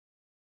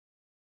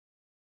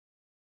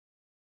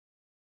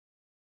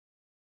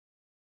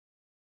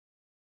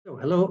So,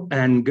 hello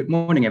and good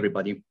morning,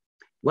 everybody.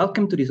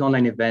 Welcome to this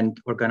online event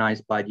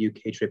organized by the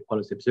UK Trade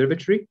Policy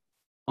Observatory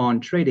on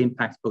trade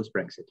impacts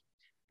post-Brexit.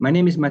 My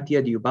name is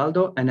Mattia di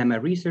Ubaldo, and I'm a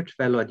research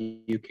fellow at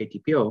the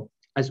UKTPO,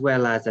 as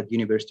well as at the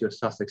University of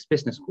Sussex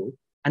Business School,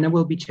 and I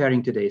will be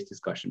chairing today's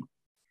discussion.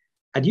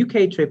 At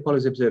UK Trade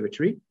Policy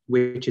Observatory,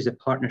 which is a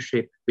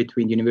partnership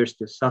between the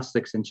University of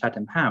Sussex and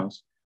Chatham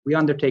House, we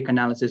undertake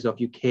analysis of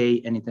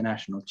UK and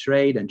international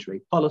trade and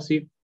trade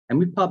policy, and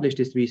we publish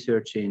this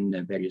research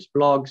in various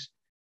blogs,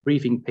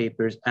 briefing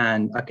papers,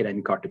 and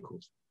academic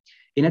articles.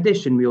 In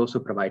addition, we also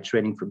provide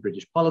training for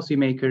British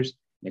policymakers,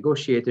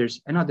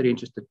 negotiators, and other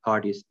interested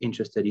parties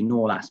interested in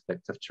all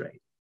aspects of trade.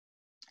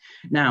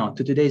 Now,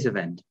 to today's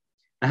event.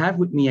 I have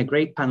with me a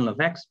great panel of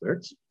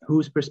experts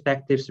whose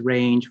perspectives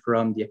range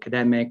from the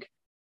academic,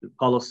 the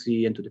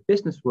policy, and to the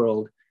business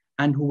world,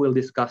 and who will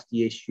discuss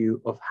the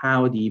issue of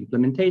how the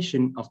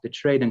implementation of the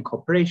trade and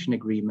cooperation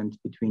agreement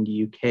between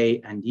the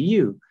UK and the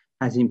EU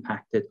has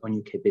impacted on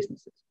UK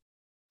businesses.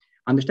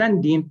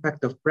 Understanding the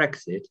impact of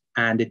Brexit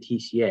and the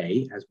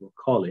TCA, as we'll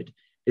call it,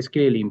 is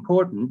clearly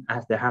important,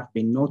 as there have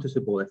been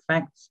noticeable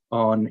effects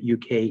on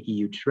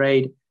UK-EU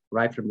trade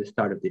right from the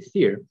start of this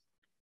year.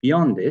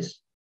 Beyond this,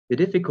 the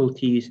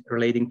difficulties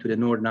relating to the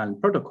Northern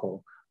Ireland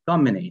Protocol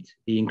dominate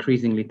the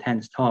increasingly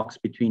tense talks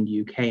between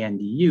the UK and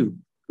the EU,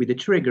 with the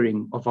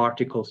triggering of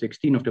Article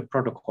 16 of the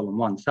protocol on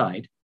one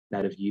side,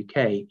 that of the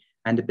UK,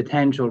 and the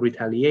potential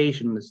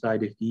retaliation on the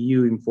side of the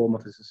EU in form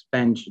of a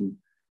suspension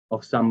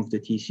of some of the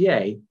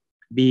TCA,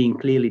 being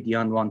clearly the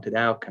unwanted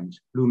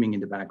outcomes looming in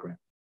the background.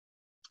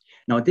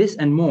 Now, this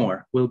and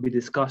more will be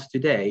discussed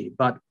today,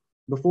 but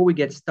before we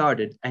get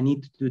started, I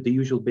need to do the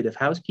usual bit of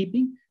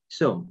housekeeping.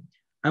 So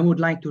I would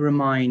like to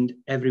remind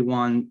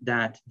everyone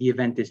that the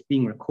event is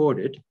being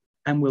recorded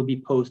and will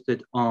be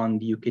posted on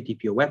the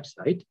UKTPO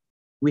website.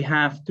 We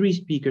have 3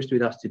 speakers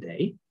with us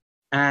today,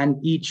 and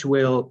each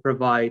will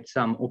provide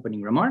some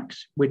opening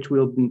remarks, which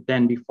will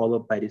then be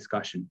followed by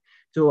discussion.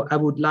 So I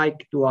would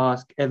like to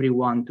ask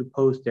everyone to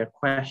post their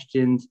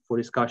questions for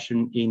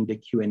discussion in the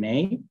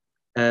Q&A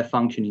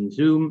function in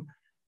Zoom,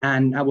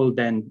 and I will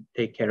then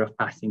take care of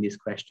passing these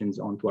questions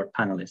on to our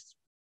panelists.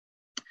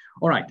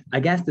 All right, I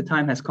guess the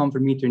time has come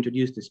for me to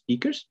introduce the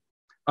speakers.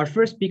 Our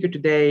first speaker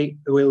today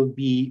will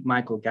be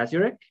Michael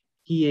Gasiorek.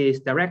 He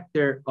is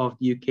Director of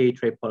the UK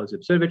Trade Policy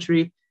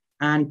Observatory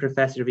and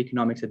Professor of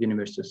Economics at the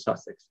University of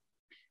Sussex.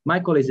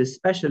 Michael is a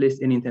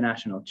specialist in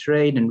international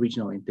trade and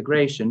regional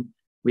integration,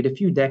 with a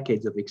few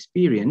decades of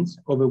experience,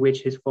 over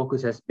which his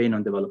focus has been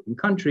on developing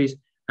countries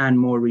and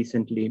more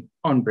recently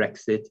on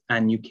Brexit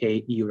and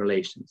UK-EU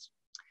relations.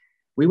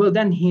 We will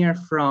then hear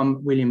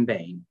from William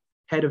Bain,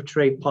 Head of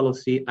Trade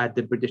Policy at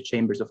the British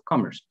Chambers of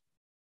Commerce.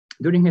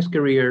 During his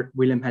career,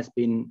 William has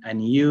been an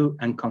EU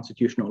and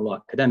constitutional law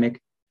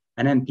academic,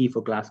 an MP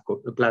for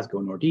Glasgow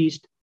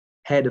Northeast,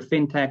 Head of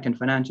FinTech and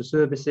Financial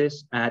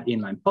Services at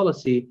Inline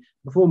Policy,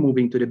 before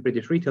moving to the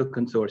British Retail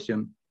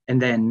Consortium,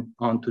 and then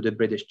on to the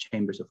British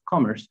Chambers of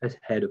Commerce as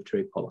Head of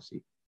Trade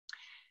Policy.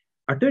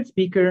 Our third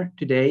speaker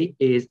today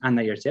is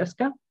Anna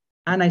Jerzewska.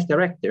 Anna is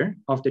Director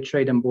of the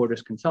Trade and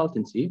Borders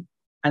Consultancy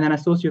and an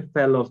Associate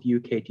Fellow of the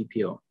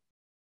UKTPO.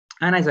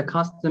 Anna is a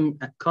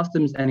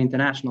customs and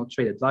international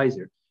trade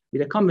advisor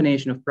with a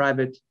combination of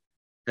private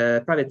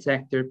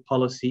sector,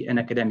 policy, and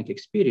academic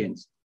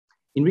experience.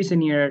 In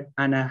recent years,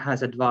 Anna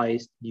has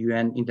advised the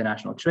UN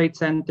International Trade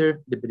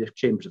Center, the British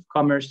Chambers of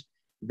Commerce,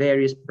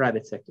 various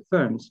private sector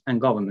firms and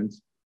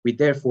governments, with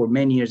therefore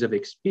many years of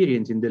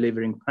experience in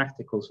delivering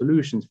practical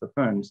solutions for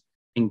firms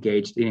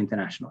engaged in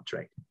international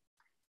trade.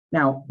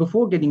 Now,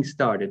 before getting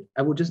started,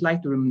 I would just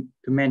like to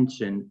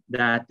mention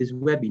that this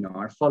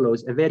webinar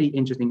follows a very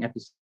interesting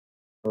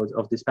episode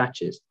of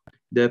Dispatches,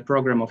 the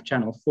program of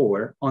Channel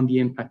 4 on the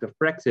impact of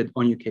Brexit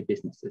on UK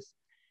businesses.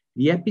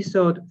 The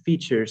episode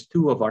features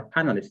 2 of our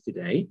panelists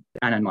today,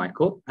 Anna and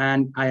Michael,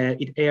 and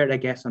it aired, I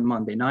guess, on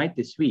Monday night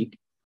this week.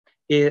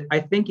 I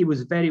think it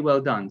was very well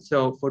done.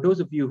 So for those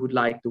of you who'd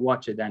like to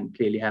watch it and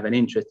clearly have an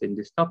interest in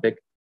this topic,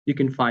 you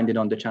can find it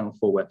on the Channel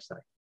 4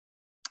 website.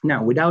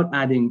 Now, without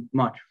adding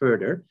much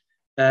further,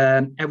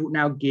 I would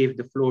now give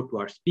the floor to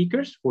our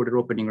speakers for their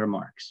opening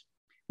remarks.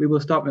 We will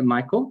start with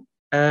Michael,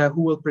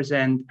 who will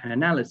present an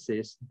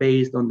analysis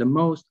based on the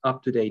most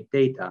up-to-date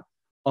data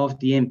of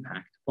the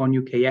impact on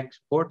UK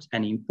exports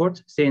and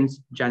imports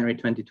since January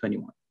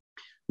 2021.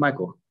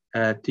 Michael,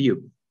 to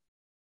you.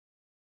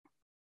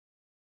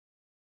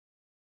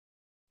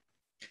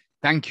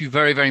 Thank you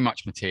very, very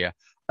much, Mattia.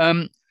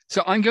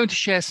 So I'm going to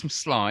share some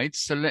slides.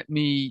 So let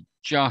me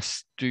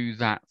just do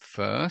that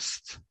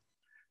first,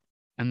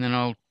 and then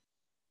I'll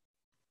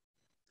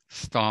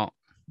start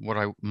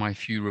my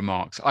few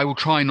remarks. I will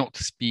try not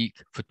to speak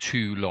for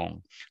too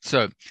long.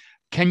 So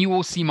can you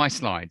all see my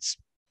slides?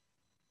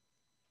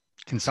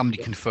 Can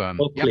somebody confirm?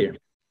 All clear.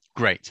 Yep.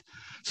 Great.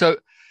 So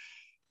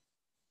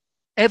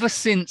ever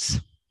since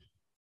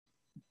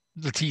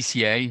the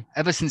TCA,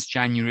 ever since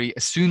January,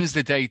 as soon as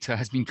the data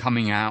has been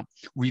coming out,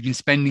 we've been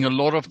spending a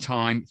lot of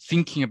time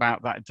thinking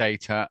about that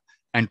data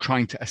and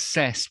trying to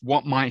assess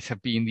what might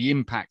have been the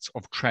impacts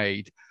of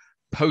trade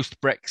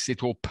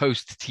post-Brexit or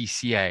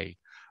post-TCA,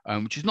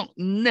 which is not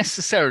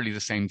necessarily the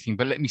same thing,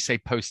 but let me say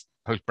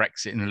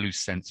post-Brexit in a loose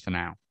sense for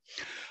now.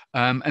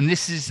 And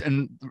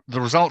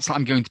the results that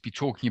I'm going to be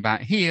talking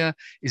about here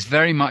is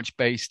very much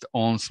based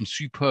on some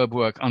superb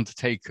work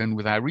undertaken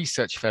with our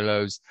research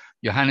fellows,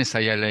 Johannes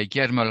Ayele,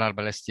 Guillermo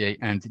Larbalestier,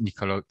 and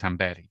Niccolò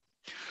Tamberi.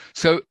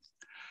 So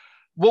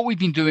what we've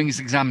been doing is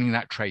examining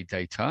that trade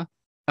data,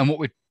 and what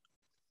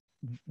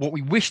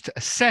we wish to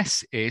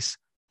assess is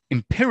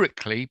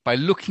empirically, by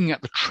looking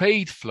at the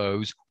trade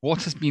flows,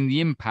 what has been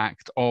the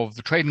impact of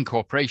the trade and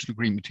cooperation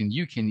agreement between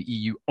the UK and the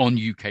EU on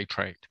UK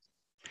trade.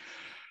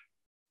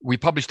 We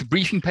published a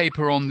briefing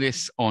paper on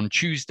this on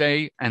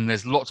Tuesday, and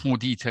there's lots more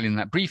detail in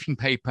that briefing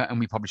paper, and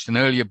we published an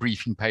earlier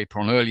briefing paper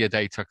on earlier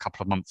data a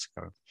couple of months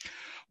ago.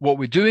 What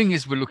we're doing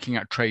is we're looking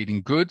at trade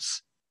in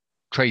goods,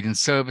 trade in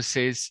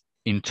services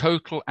in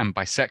total and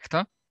by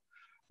sector,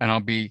 and I'll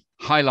be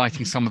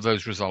highlighting some of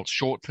those results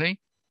shortly.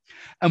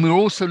 And we're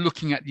also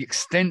looking at the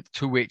extent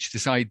to which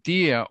this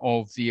idea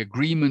of the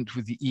agreement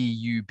with the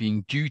EU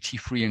being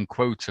duty-free and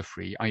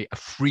quota-free, i.e. a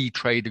free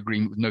trade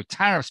agreement with no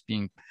tariffs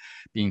being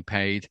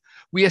paid,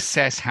 we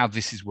assess how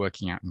this is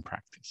working out in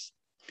practice.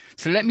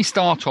 So let me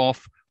start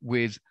off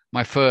with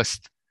my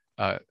first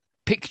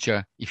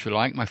picture, if you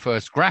like, my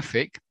first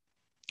graphic,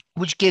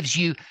 which gives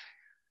you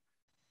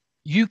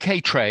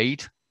UK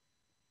trade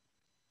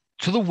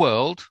to the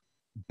world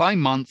by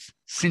month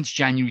since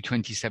January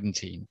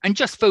 2017, and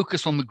just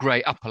focus on the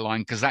gray upper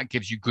line because that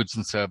gives you goods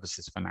and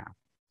services for now.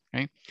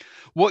 Okay.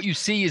 What you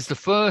see is the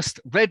first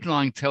red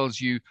line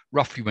tells you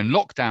roughly when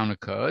lockdown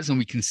occurs, and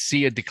we can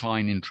see a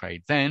decline in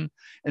trade then.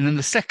 And then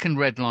the second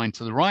red line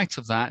to the right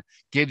of that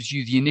gives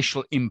you the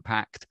initial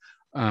impact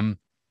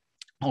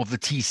of the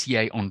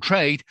TCA on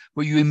trade,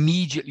 where you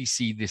immediately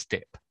see this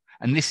dip.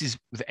 And this is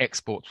with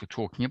exports we're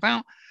talking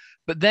about.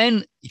 But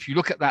then if you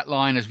look at that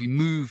line as we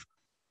move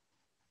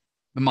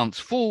the months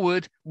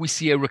forward, we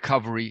see a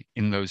recovery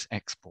in those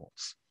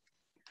exports.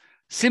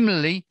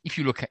 Similarly, if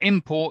you look at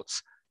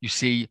imports, you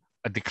see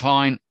a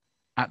decline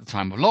at the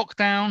time of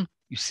lockdown,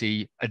 you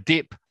see a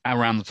dip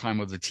around the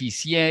time of the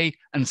TCA,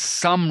 and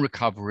some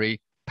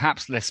recovery,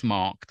 perhaps less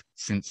marked,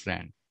 since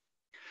then.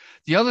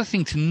 The other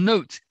thing to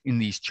note in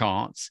these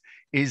charts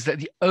is that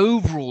the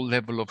overall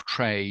level of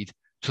trade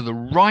to the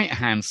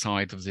right-hand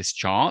side of this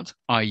chart,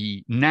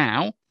 i.e.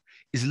 now,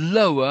 is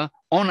lower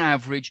on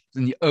average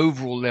than the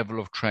overall level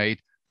of trade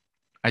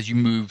as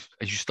you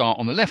start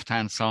on the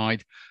left-hand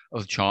side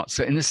of the chart.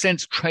 So in a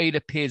sense, trade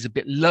appears a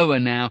bit lower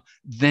now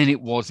than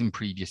it was in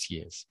previous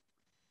years.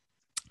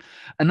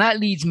 And that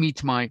leads me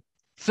to my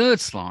third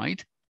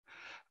slide,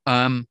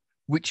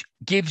 which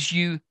gives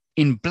you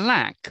in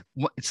black,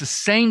 it's the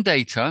same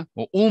data,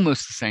 or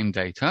almost the same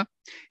data.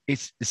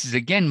 This is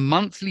again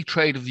monthly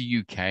trade of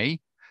the UK.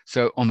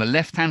 So on the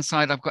left-hand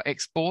side, I've got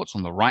exports.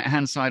 On the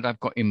right-hand side, I've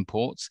got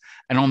imports.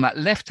 And on that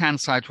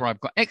left-hand side where I've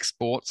got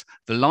exports,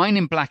 the line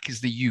in black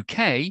is the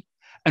UK,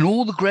 and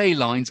all the gray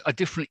lines are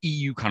different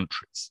EU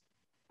countries.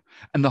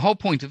 And the whole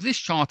point of this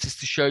chart is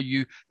to show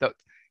you that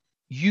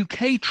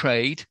UK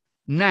trade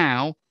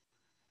now,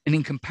 and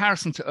in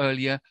comparison to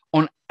earlier,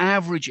 on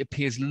average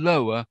appears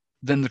lower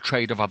than the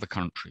trade of other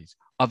countries,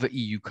 other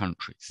EU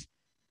countries.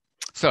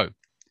 So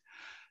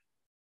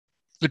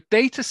the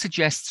data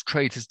suggests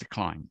trade has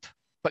declined.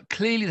 But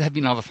clearly there have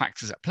been other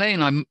factors at play,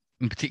 and I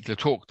in particular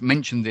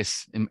mentioned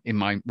this in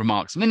my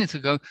remarks a minute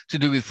ago, to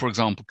do with, for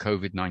example,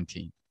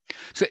 COVID-19.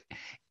 So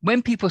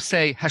when people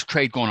say, has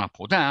trade gone up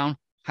or down,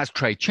 has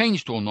trade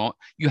changed or not,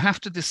 you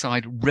have to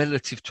decide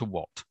relative to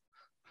what.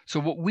 So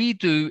what we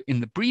do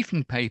in the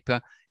briefing paper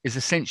is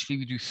essentially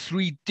we do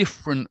three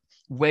different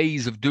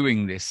ways of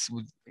doing this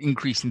with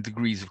increasing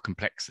degrees of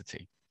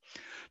complexity.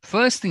 The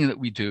first thing that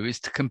we do is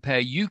to compare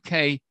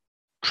UK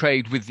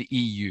trade with the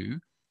EU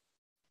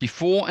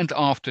before and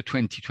after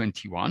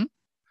 2021.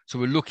 So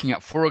we're looking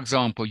at, for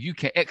example,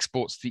 UK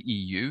exports to the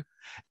EU,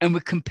 and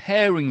we're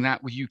comparing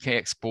that with UK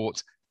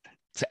exports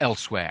to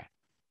elsewhere.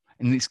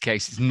 In this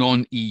case, it's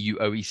non-EU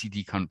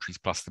OECD countries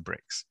plus the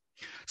BRICS.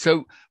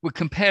 So we're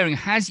comparing,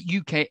 have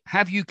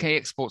UK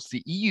exports to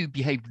the EU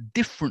behaved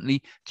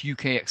differently to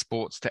UK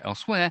exports to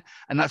elsewhere?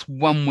 And that's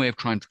one way of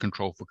trying to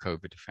control for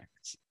COVID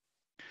effects.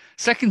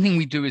 Second thing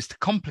we do is to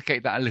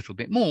complicate that a little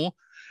bit more,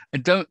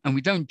 and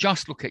we don't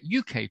just look at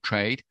UK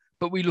trade,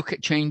 but we look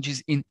at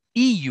changes in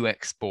EU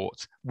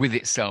exports with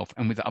itself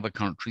and with other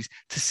countries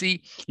to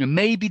see,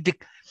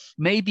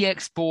 maybe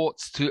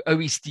exports to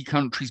OECD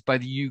countries by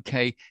the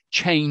UK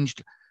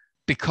changed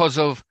because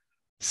of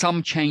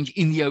some change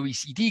in the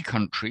OECD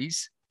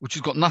countries, which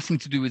has got nothing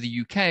to do with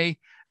the UK.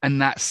 And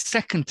that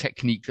second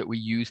technique that we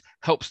use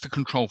helps to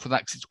control for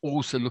that, because it's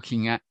also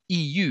looking at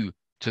EU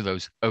to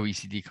those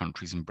OECD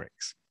countries and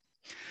BRICS.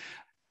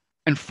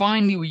 And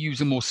finally, we use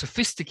a more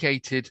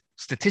sophisticated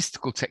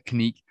statistical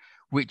technique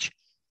which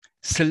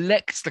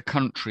selects the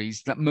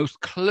countries that most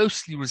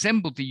closely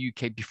resembled the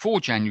UK before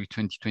January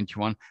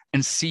 2021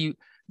 and see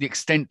the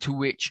extent to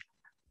which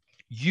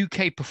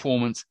UK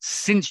performance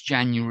since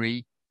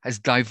January has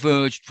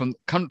diverged from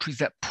countries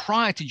that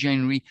prior to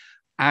January,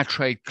 our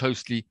trade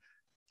closely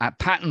at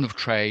pattern of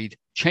trade,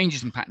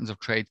 changes in patterns of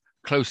trade,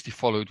 closely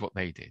followed what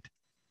they did.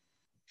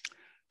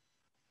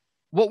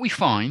 What we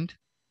find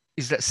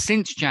is that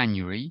since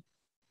January,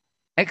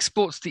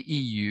 exports to the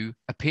EU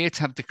appear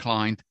to have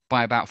declined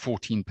by about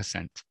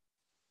 14%.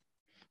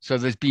 So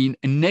there's been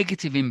a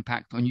negative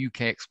impact on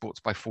UK exports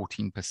by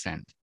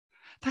 14%.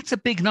 That's a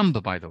big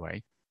number, by the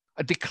way.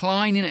 A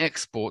decline in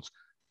exports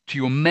to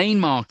your main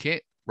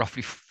market,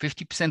 roughly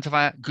 50% of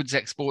our goods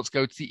exports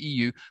go to the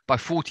EU, by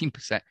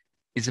 14%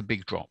 is a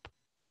big drop.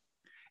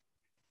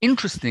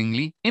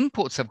 Interestingly,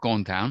 imports have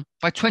gone down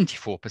by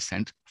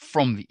 24%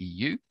 from the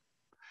EU.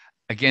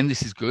 Again,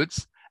 this is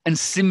goods. And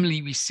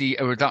similarly, we see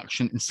a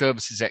reduction in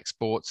services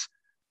exports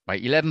by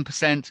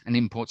 11% and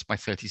imports by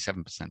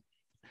 37%.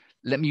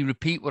 Let me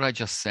repeat what I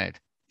just said.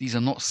 These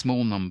are not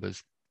small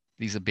numbers.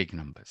 These are big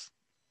numbers.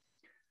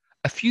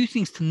 A few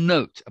things to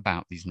note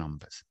about these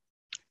numbers.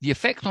 The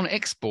effect on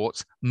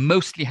exports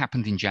mostly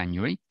happened in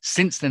January.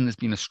 Since then, there's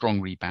been a strong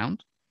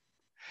rebound.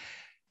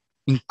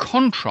 In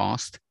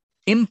contrast,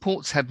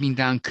 imports have been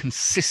down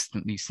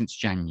consistently since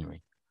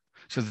January.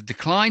 So the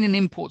decline in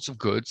imports of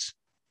goods,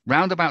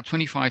 round about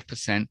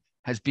 25%,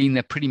 has been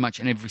there pretty much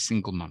in every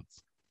single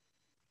month.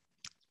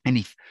 And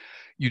if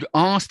you'd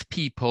asked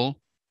people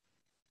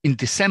in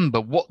December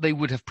what they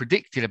would have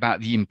predicted about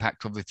the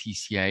impact of the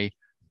TCA,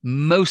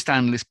 most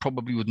analysts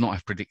probably would not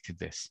have predicted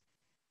this.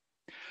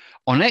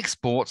 On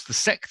exports, the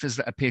sectors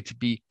that appear to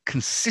be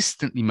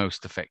consistently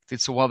most affected,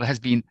 so while there has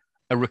been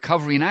a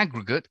recovery in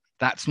aggregate,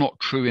 that's not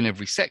true in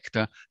every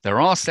sector. There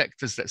are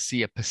sectors that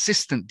see a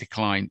persistent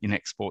decline in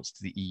exports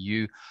to the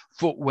EU: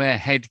 footwear,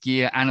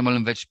 headgear, animal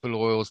and vegetable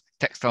oils,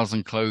 textiles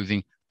and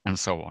clothing, and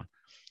so on.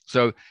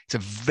 So it's a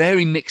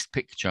very mixed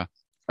picture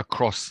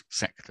across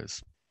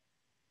sectors.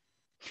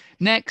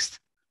 Next,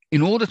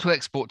 in order to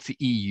export to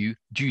the EU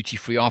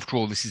duty-free, after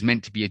all, this is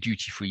meant to be a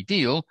duty-free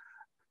deal,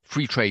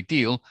 free trade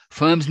deal,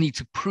 firms need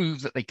to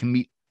prove that they can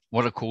meet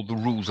what are called the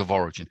rules of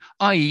origin,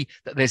 i.e.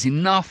 that there's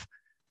enough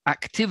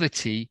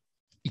activity,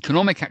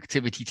 economic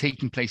activity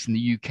taking place in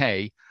the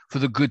UK for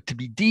the good to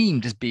be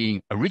deemed as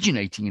being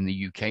originating in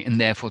the UK and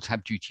therefore to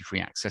have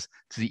duty-free access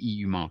to the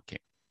EU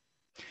market.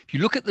 If you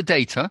look at the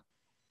data,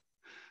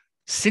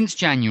 since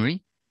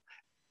January,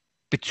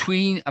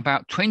 between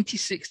about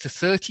 26 to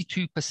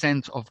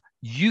 32% of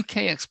UK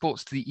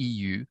exports to the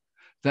EU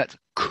that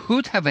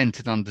could have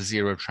entered under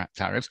zero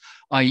tariffs,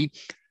 i.e.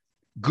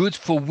 goods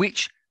for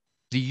which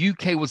the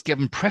UK was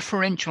given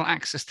preferential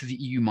access to the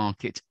EU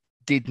market,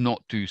 did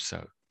not do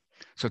so.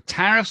 So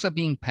tariffs are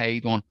being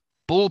paid on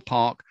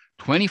ballpark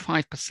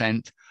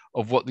 25%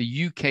 of what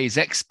the UK is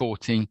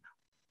exporting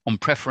on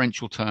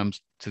preferential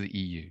terms to the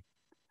EU.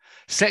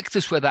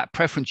 Sectors where that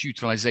preference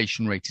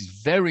utilization rate is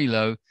very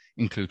low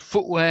include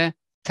footwear,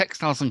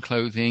 textiles and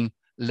clothing,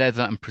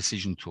 leather and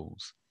precision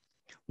tools.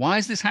 Why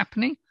is this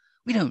happening?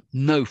 We don't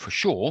know for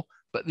sure,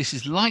 but this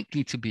is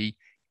likely to be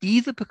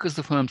either because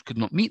the firms could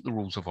not meet the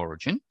rules of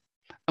origin,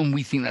 and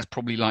we think that's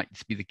probably likely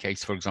to be the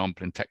case, for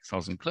example, in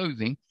textiles and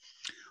clothing,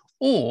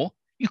 or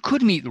you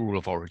could meet the rule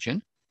of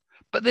origin,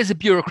 but there's a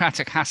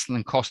bureaucratic hassle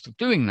and cost of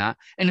doing that,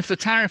 and if the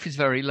tariff is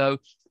very low,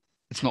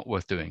 it's not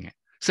worth doing it.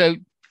 So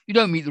you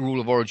don't meet the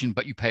rule of origin,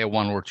 but you pay a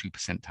 1 or a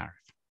 2% tariff.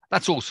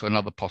 That's also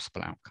another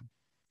possible outcome.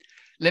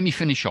 Let me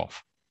finish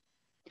off.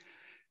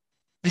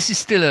 This is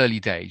still early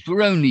days.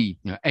 We're only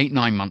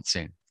 8-9 months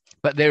in,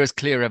 but there is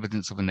clear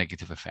evidence of a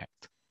negative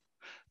effect.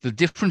 The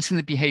difference in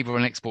the behavior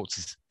on exports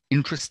is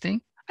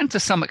interesting and to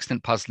some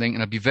extent puzzling,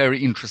 and I'd be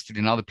very interested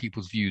in other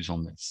people's views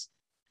on this.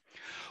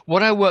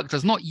 What our work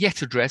does not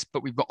yet address,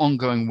 but we've got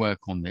ongoing work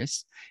on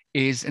this,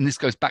 is, and this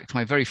goes back to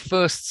my very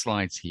first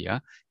slides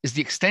here, is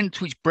the extent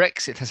to which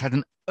Brexit has had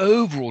an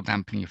overall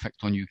dampening effect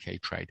on UK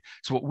trade.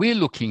 So what we're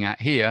looking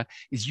at here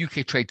is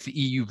UK trade to the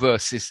EU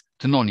versus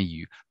to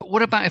non-EU. But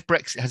what about if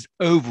Brexit has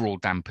overall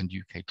dampened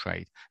UK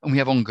trade? And we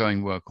have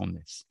ongoing work on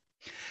this.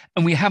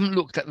 And we haven't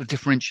looked at the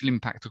differential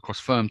impact across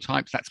firm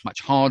types. That's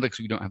much harder because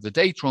we don't have the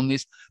data on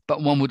this,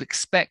 but one would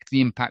expect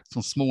the impact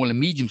on small and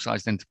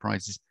medium-sized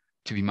enterprises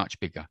to be much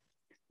bigger.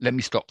 Let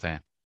me stop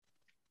there.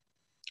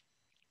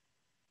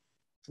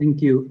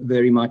 Thank you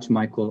very much,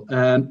 Michael.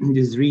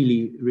 This is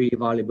really, really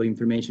valuable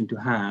information to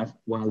have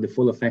while the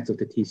full effects of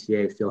the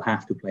TCA still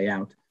have to play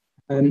out.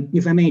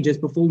 If I may, just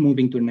before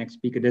moving to the next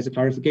speaker, there's a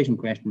clarification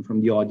question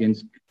from the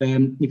audience.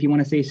 If you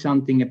want to say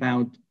something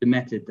about the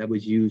method that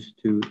was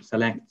used to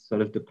select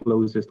sort of the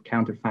closest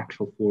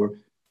counterfactual for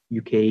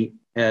UK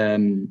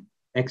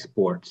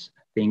exports,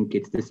 I think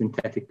it's the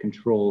synthetic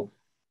control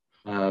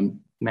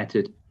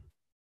method.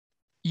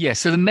 Yeah,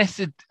 so the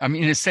method, I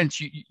mean, in a sense,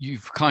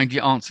 you've kindly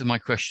answered my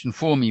question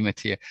for me,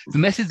 Mattia. The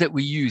method that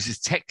we use is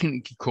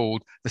technically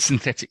called the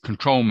synthetic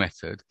control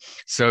method.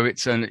 So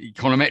it's an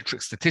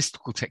econometric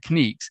statistical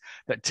techniques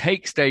that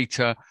takes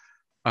data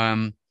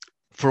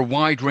for a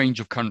wide range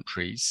of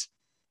countries,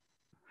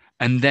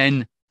 and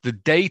then the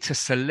data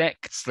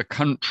selects the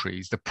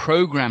countries, the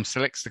program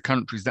selects the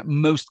countries that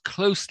most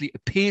closely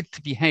appeared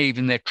to behave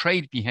in their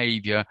trade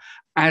behavior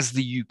as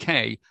the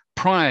UK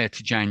prior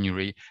to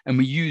January, and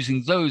we're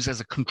using those as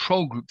a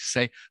control group to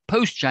say,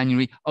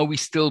 post-January, are we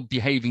still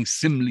behaving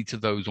similarly to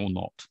those or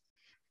not?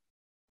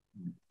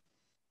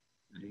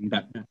 I think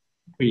that's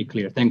pretty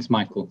clear. Thanks,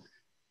 Michael.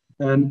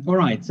 All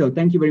right, so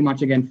thank you very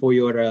much again for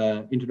your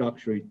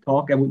introductory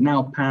talk. I would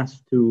now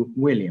pass to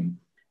William.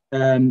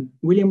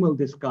 William will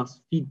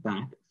discuss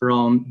feedback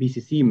from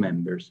BCC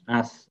members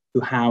as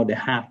to how they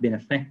have been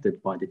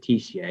affected by the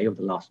TCA over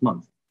the last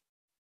month.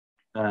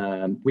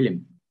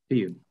 William, to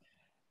you.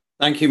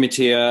 Thank you,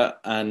 Mattia,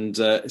 and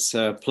it's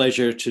a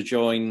pleasure to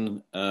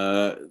join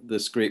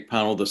this great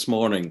panel this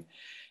morning.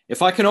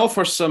 If I can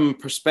offer some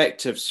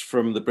perspectives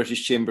from the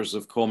British Chambers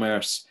of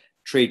Commerce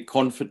Trade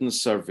Confidence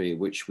Survey,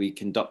 which we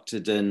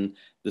conducted in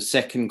the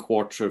second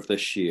quarter of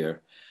this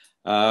year.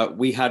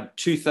 We had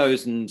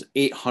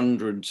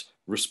 2,800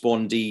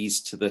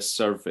 respondees to this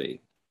survey.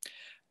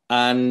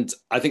 And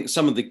I think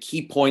some of the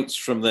key points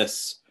from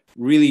this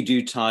really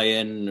do tie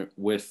in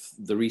with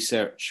the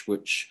research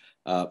which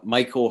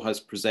Michael has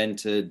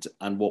presented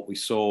and what we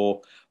saw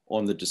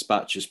on the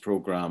Dispatches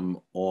programme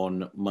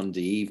on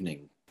Monday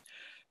evening.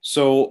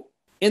 So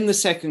in the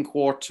second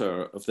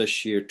quarter of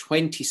this year,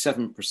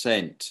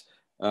 27%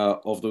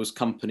 of those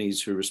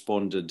companies who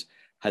responded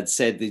had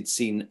said they'd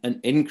seen an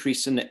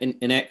increase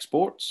in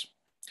exports.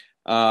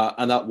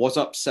 And that was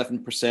up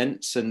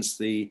 7% since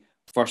the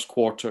first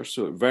quarter.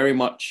 So it very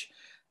much,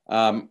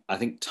 I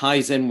think,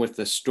 ties in with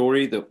the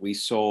story that we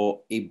saw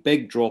a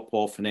big drop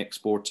off in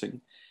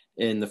exporting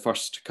in the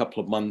first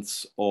couple of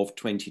months of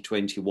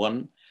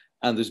 2021.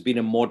 And there's been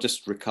a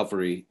modest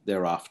recovery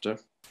thereafter.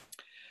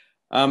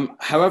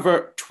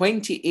 However,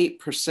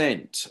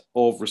 28%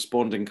 of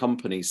responding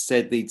companies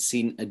said they'd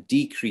seen a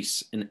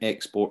decrease in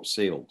export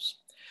sales.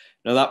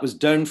 Now that was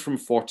down from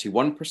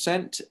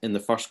 41% in the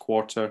first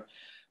quarter,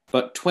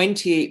 but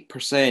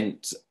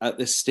 28% at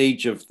this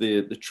stage of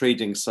the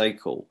trading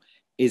cycle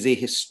is a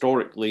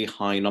historically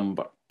high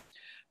number.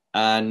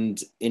 And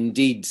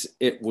indeed,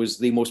 it was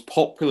the most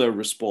popular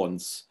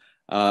response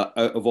out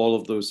of all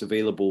of those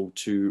available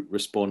to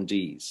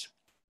respondees.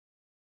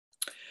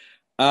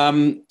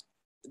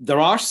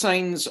 There are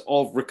signs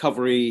of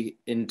recovery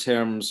in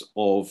terms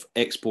of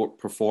export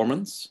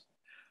performance.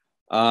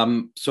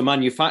 So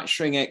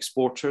manufacturing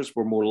exporters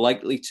were more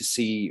likely to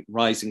see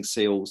rising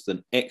sales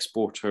than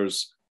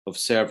exporters of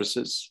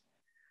services.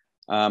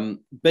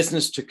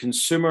 Business to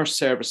consumer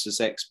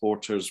services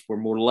exporters were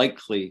more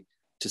likely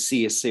to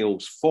see a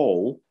sales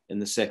fall in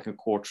the second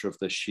quarter of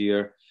this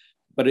year,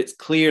 but it's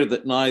clear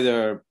that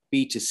neither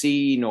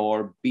B2C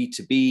nor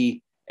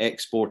B2B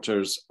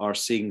exporters are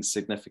seeing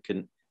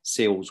significant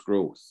sales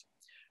growth.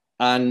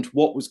 And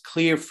what was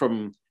clear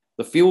from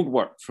the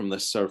fieldwork from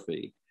this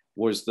survey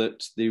was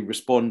that the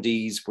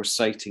respondees were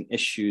citing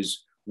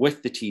issues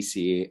with the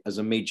TCA as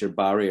a major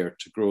barrier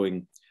to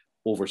growing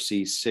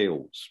overseas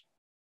sales.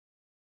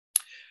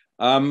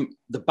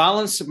 The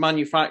balance of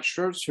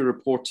manufacturers who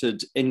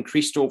reported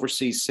increased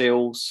overseas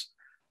sales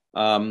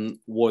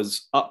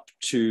was up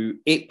to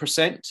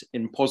 8%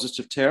 in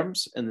positive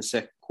terms in the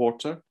second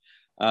quarter.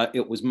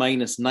 It was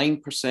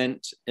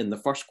 -9% in the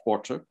first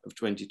quarter of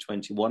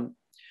 2021.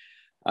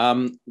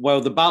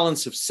 While the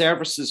balance of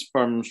services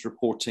firms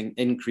reporting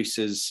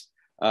increases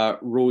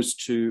rose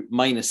to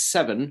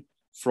 -7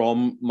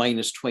 from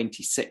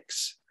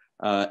 -26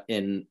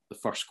 in the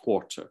first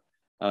quarter.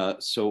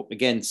 So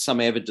again, some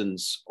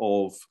evidence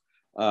of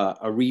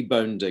a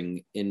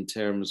rebounding in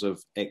terms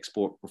of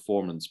export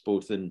performance,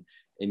 both in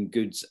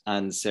goods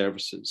and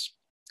services.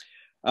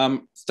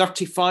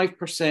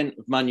 35%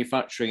 of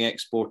manufacturing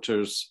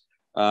exporters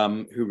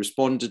who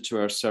responded to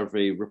our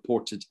survey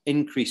reported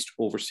increased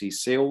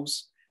overseas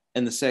sales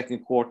in the second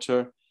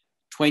quarter.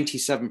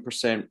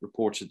 27%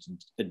 reported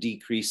a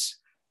decrease,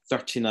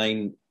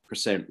 39%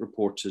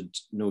 reported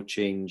no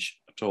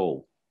change at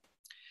all.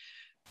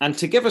 And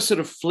to give a sort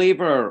of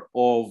flavour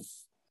of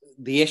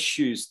the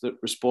issues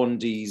that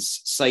respondees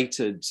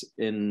cited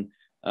in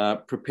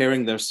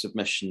preparing their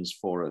submissions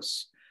for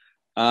us,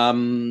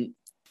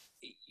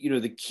 you know,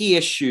 the key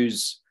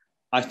issues,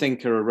 I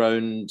think, are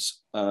around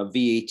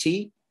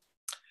VAT,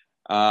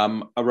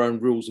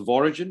 around rules of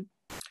origin.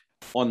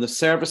 On the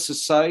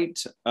services side,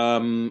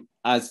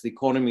 as the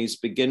economies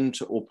begin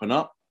to open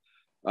up,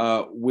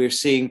 we're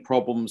seeing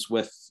problems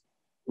with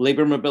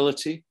labour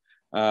mobility,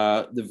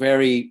 the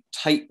very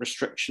tight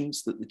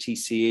restrictions that the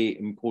TCA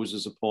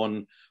imposes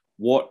upon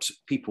what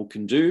people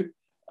can do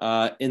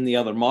in the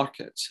other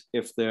market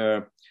if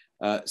they're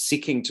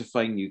seeking to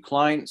find new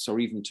clients or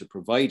even to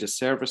provide a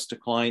service to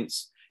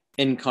clients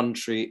in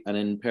country and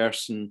in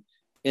person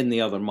in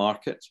the other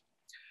market.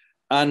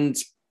 And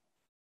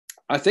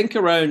I think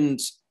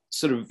around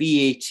sort of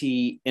VAT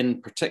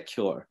in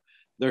particular,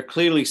 there are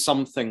clearly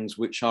some things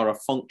which are a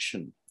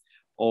function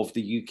of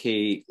the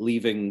UK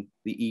leaving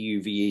the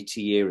EU VAT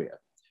area.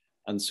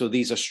 And so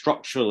these are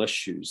structural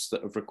issues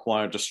that have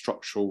required a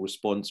structural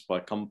response by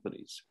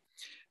companies.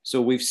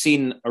 So we've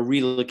seen a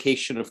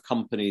relocation of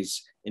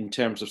companies in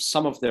terms of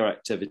some of their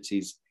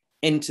activities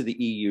into the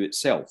EU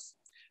itself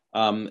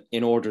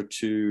in order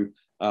to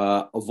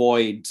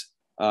avoid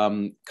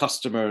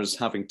customers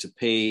having to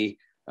pay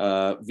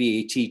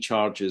VAT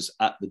charges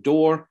at the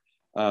door,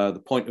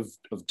 the point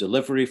of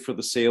delivery for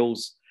the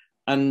sales.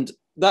 And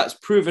that's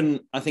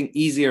proven, I think,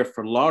 easier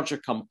for larger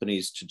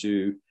companies to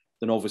do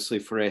than obviously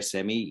for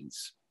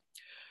SMEs.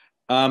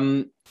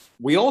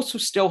 We also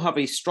still have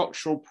a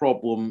structural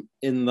problem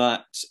in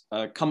that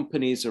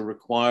companies are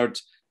required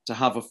to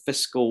have a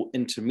fiscal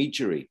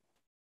intermediary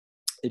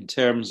in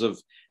terms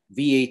of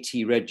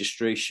VAT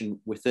registration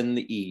within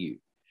the EU.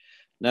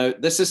 Now,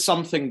 this is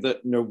something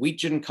that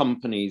Norwegian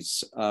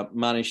companies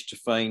managed to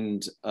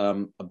find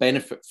a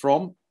benefit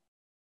from.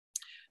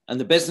 And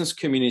the business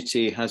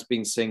community has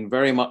been saying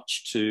very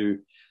much to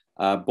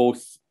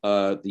both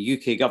the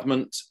UK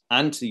government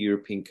and to the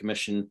European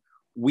Commission,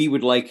 we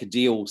would like a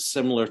deal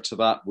similar to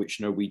that which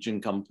Norwegian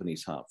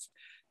companies have.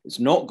 It's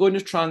not going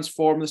to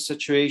transform the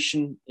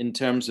situation in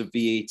terms of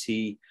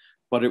VAT,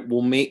 but it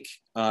will make,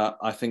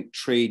 I think,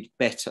 trade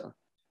better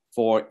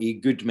for a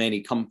good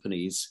many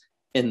companies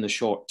in the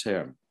short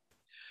term.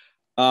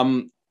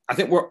 I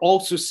think we're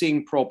also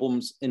seeing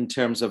problems in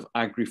terms of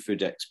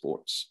agri-food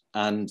exports.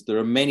 And there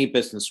are many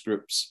business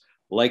groups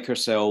like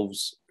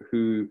ourselves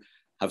who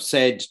have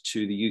said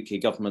to the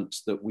UK government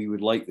that we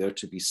would like there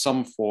to be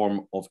some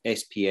form of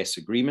SPS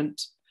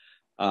agreement.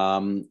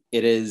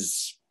 It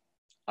is,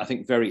 I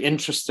think, very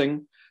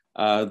interesting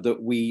that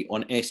we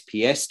on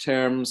SPS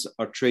terms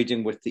are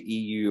trading with the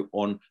EU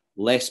on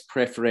less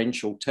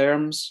preferential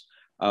terms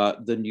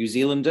than New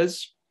Zealand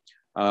is.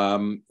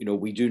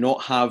 We do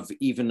not have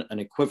even an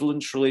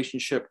equivalence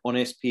relationship on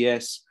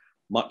SPS,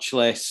 much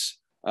less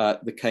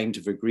the kind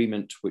of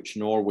agreement which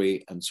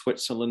Norway and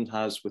Switzerland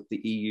has with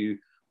the EU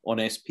on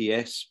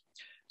SPS.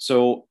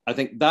 So I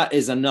think that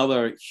is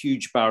another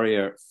huge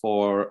barrier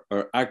for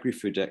our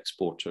agri-food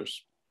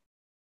exporters.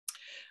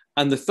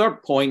 And the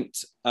third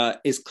point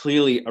is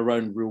clearly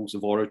around rules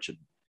of origin.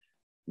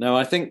 Now,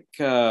 I think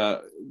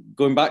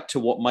going back to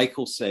what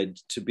Michael said,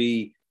 to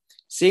be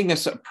seeing a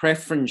sort of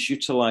preference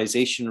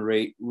utilization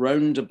rate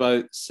round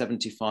about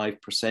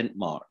 75%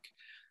 mark,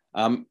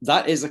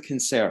 that is a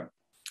concern.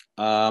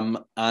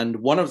 And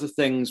one of the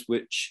things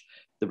which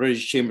the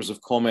British Chambers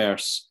of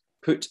Commerce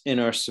put in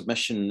our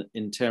submission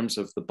in terms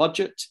of the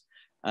budget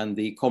and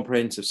the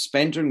comprehensive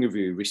spending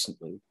review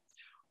recently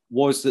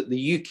was that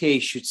the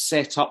UK should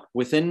set up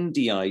within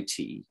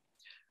DIT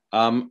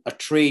a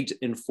trade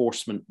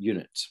enforcement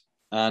unit.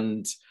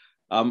 And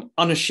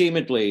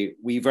unashamedly,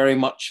 we very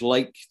much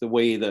like the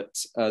way that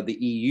the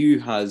EU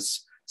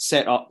has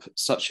set up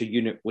such a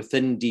unit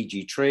within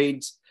DG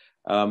Trade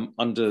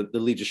under the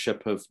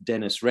leadership of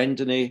Dennis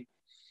Rendene.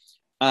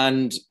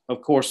 And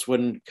of course,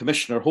 when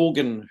Commissioner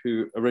Hogan,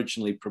 who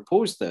originally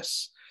proposed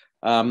this,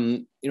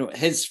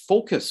 his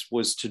focus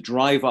was to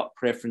drive up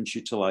preference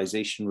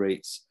utilization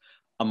rates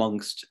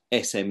amongst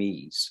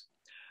SMEs.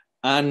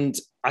 And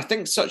I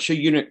think such a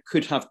unit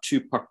could have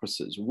two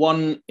purposes.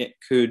 One, it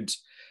could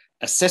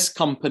assist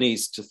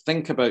companies to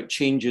think about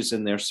changes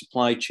in their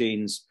supply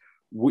chains,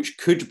 which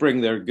could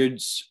bring their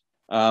goods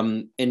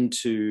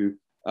into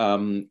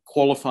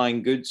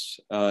qualifying goods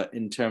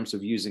in terms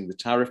of using the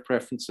tariff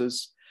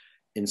preferences.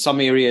 In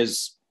some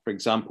areas, for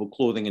example,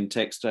 clothing and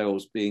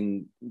textiles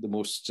being the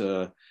most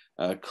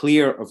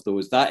clear of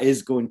those, that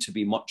is going to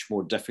be much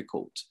more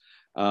difficult,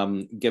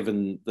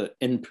 given that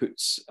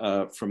inputs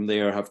from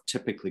there have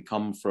typically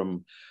come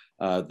from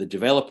the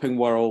developing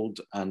world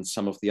and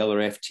some of the other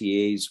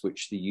FTAs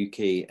which the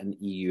UK and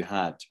EU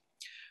had.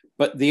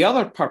 But the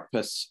other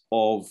purpose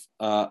of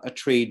a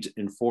trade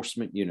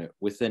enforcement unit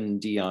within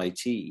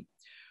DIT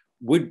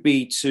would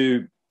be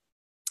to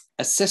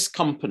assist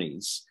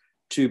companies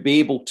to be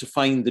able to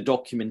find the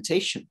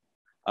documentation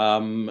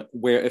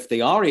where, if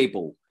they are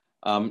able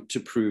to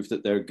prove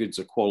that their goods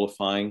are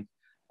qualifying,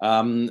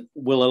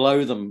 will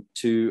allow them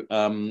to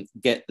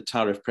get the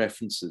tariff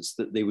preferences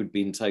that they would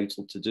be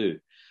entitled to do.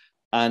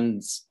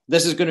 And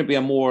this is going to be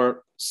a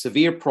more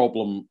severe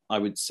problem, I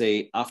would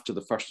say, after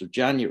the 1st of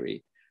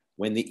January,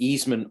 when the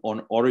easement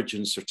on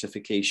origin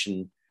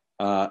certification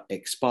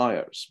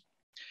expires.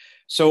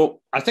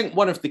 So I think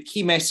one of the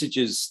key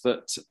messages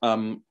that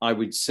I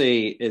would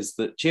say is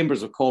that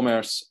Chambers of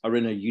Commerce are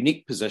in a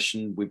unique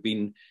position. We've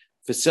been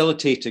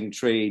facilitating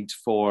trade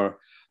for,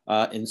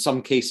 in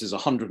some cases,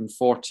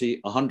 140,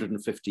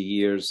 150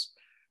 years.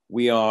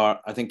 We are,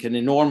 I think, an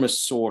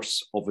enormous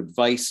source of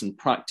advice and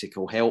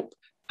practical help,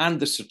 and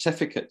the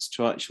certificates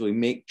to actually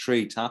make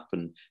trade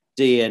happen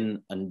day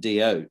in and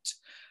day out.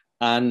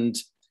 And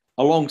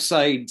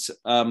alongside,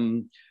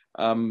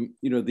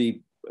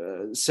 the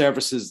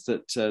services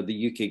that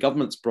the UK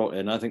government's brought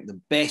in, I think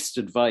the best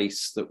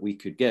advice that we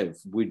could give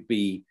would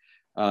be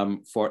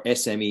for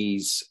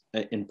SMEs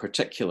in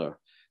particular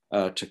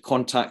to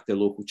contact their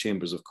local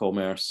chambers of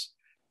commerce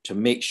to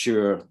make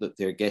sure that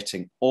they're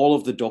getting all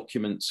of the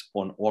documents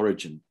on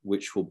origin,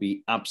 which will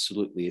be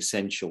absolutely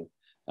essential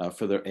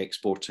for their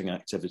exporting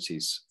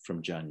activities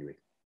from January.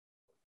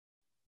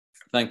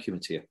 Thank you,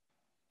 Mattia.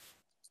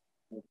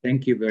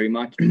 Thank you very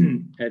much.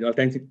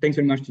 Thanks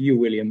very much to you,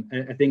 William.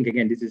 I think,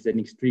 again, this is an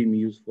extremely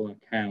useful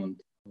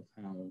account of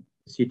how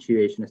the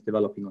situation is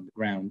developing on the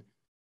ground.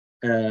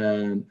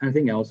 I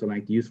think I also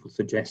like the useful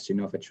suggestion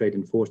of a trade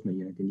enforcement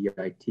unit in the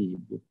IT,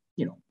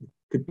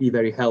 could be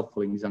very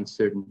helpful in these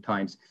uncertain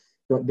times.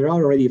 So there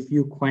are already a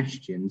few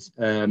questions,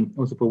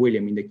 also for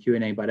William in the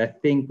Q&A, but I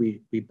think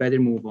we better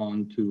move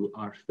on to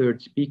our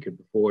third speaker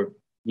before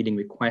meeting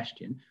with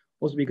question.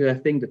 Also because I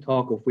think the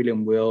talk of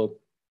William will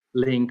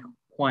link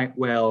quite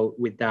well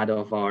with that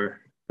of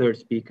our third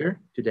speaker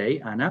today,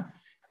 Anna,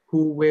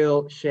 who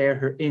will share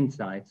her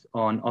insights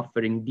on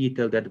offering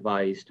detailed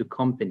advice to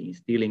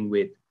companies dealing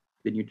with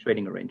the new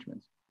trading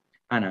arrangements.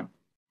 Anna,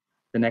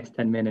 the next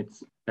 10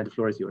 minutes, and the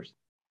floor is yours.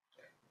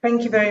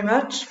 Thank you very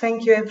much.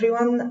 Thank you,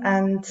 everyone.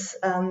 And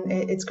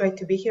it's great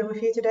to be here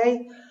with you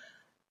today.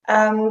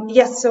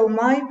 Yes, so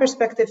my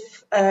perspective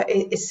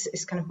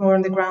is kind of more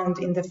on the ground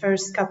in the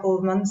first couple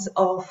of months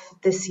of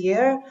this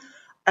year.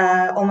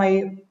 All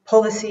my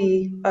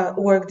policy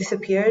work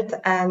disappeared,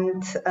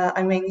 and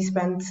I mainly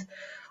spent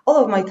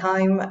all of my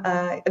time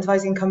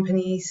advising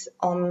companies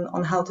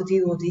on how to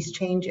deal with these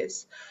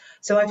changes.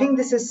 So I think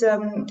this is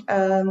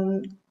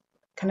kind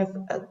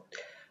of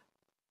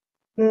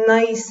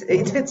nice.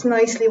 It fits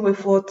nicely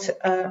with what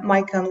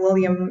Mike and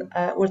William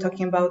were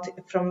talking about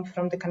from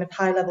the kind of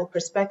high-level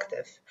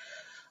perspective.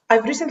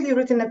 I've recently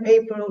written a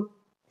paper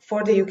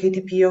for the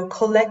UKTPO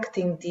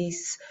collecting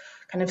these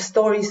kind of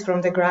stories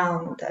from the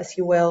ground, as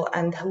you will,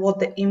 and what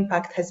the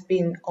impact has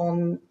been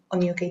on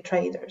UK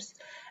traders.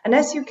 And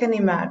as you can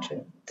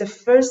imagine, the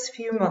first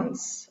few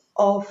months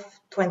of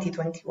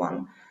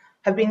 2021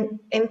 have been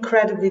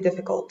incredibly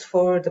difficult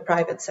for the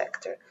private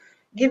sector.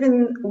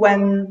 Given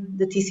when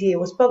the TCA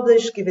was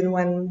published, given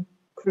when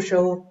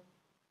crucial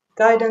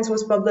guidance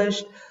was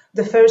published,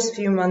 the first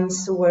few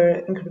months were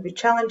incredibly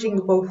challenging,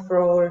 both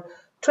for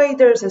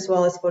traders as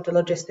well as for the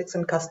logistics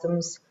and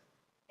customs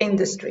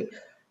industry.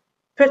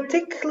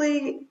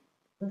 Particularly,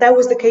 that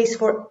was the case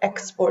for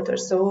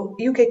exporters, so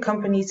UK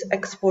companies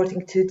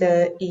exporting to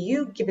the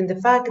EU, given the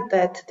fact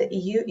that the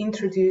EU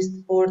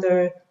introduced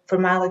border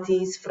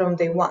formalities from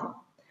day one.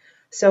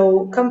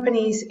 So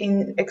companies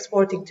in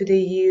exporting to the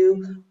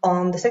EU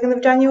on the 2nd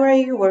of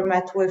January were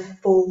met with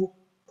full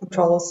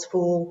controls,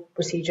 full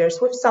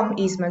procedures, with some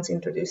easements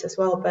introduced as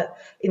well. But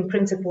in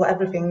principle,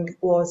 everything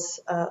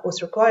was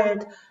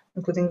required,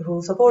 including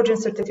rules of origin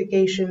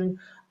certification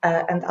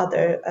and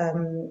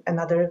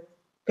other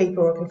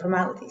paperwork and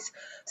formalities.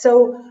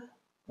 So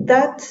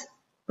that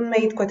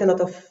made quite a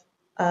lot of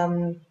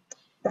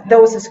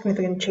that was a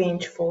significant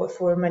change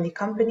for many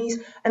companies.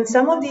 And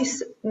some of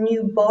these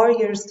new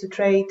barriers to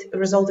trade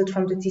resulted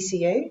from the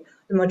TCA,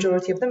 the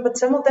majority of them, but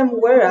some of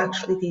them were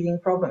actually leading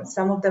problems.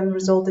 Some of them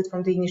resulted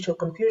from the initial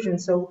confusion.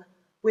 So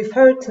we've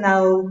heard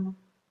now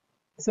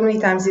so many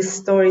times these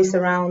stories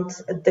around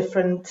a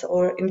different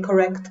or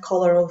incorrect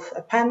color of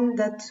a pen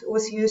that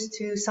was used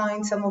to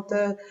sign some of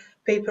the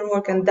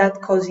paperwork, and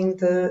that causing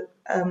the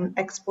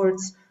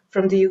exports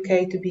from the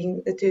UK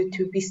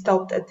to be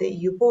stopped at the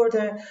EU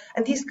border.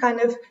 And this kind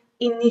of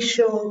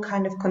initial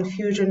kind of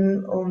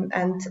confusion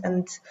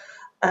and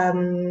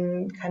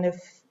kind of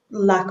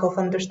lack of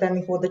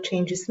understanding what the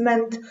changes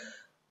meant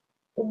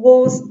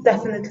was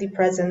definitely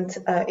present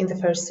in the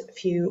first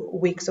few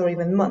weeks or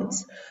even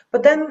months.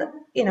 But then,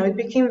 it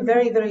became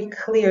very, very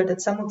clear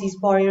that some of these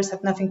barriers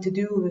have nothing to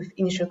do with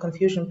initial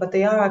confusion, but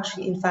they are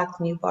actually, in fact,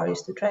 new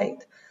barriers to trade.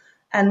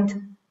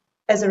 And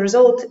as a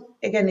result,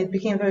 again, it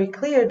became very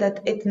clear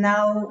that it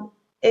now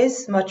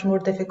is much more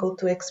difficult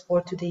to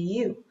export to the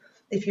EU.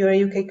 If you're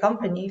a UK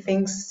company,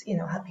 things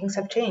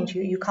have changed.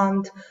 You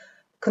can't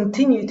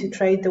continue to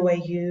trade the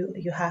way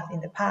you have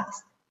in the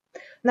past.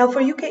 Now,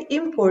 for UK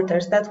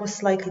importers, that was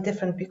slightly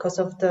different because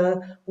of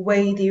the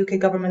way the UK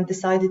government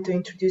decided to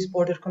introduce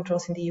border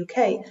controls in the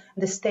UK,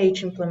 the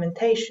stage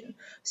implementation.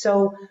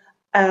 So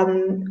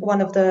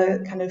one of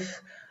the kind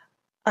of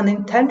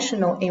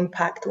unintentional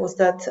impact was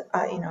that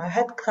I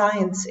had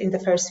clients in the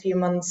first few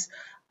months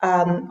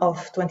of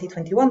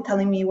 2021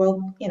 telling me,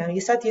 well,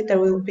 you said there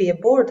will be a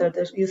border,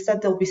 you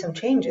said there'll be some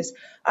changes.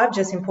 I've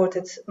just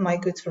imported my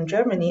goods from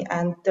Germany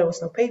and there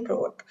was no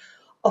paperwork.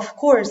 Of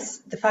course,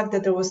 the fact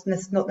that there was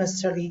not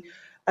necessarily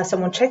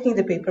someone checking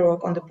the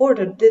paperwork on the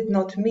border did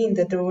not mean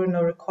that there were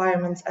no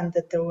requirements and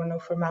that there were no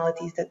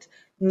formalities that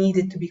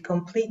needed to be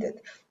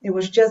completed. It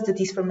was just that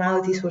these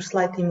formalities were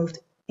slightly moved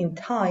in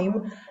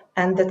time,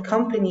 and that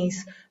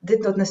companies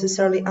did not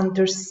necessarily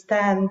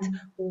understand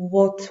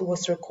what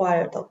was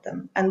required of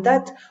them. And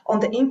that, on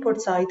the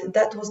import side,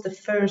 that was the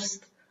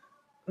first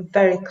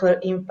very clear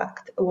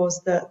impact,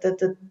 was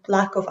the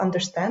lack of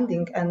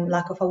understanding and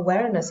lack of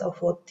awareness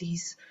of what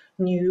these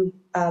new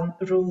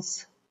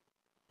rules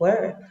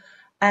were.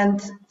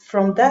 And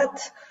from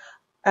that,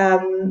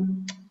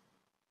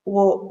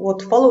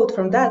 what followed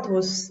from that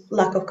was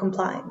lack of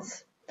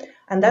compliance.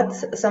 And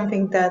that's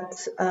something that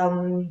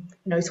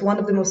is one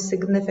of the most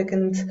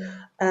significant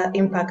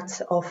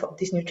impacts of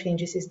these new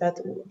changes, is that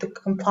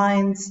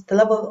the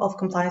level of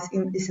compliance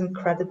is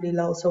incredibly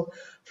low. So,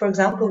 for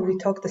example, we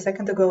talked a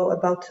second ago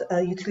about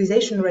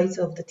utilization rates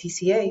of the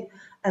TCA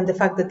and the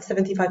fact that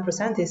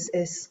 75%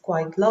 is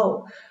quite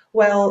low.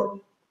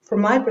 Well,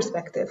 from my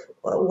perspective,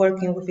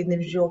 working with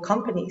individual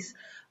companies,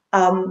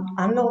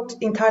 I'm not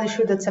entirely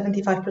sure that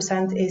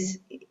 75% is,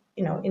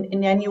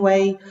 in any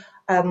way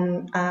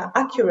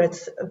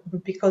accurate,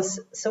 because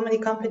so many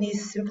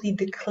companies simply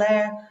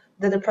declare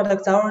that the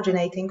products are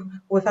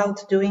originating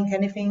without doing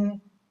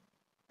anything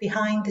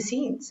behind the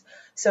scenes.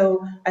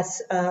 So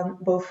as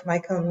both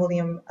Michael and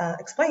William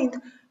explained,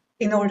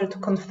 in order to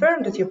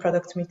confirm that your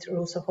products meet the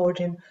rules of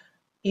origin,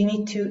 you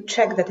need to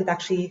check that it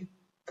actually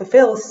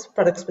fulfills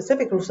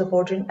product-specific rules of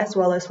origin as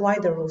well as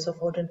wider rules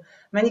of origin.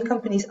 Many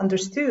companies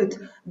understood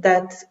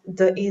that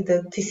the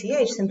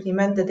TCH simply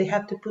meant that they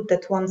have to put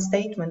that one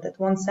statement, that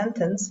one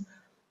sentence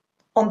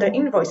on their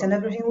invoice, and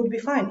everything would be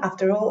fine.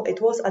 After all, it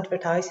was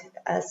advertised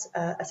as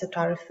a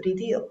tariff-free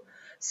deal.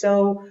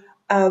 So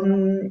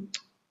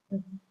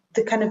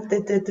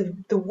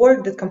the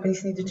work that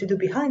companies needed to do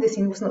behind the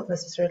scene was not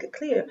necessarily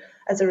clear.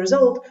 As a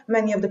result,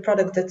 many of the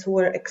products that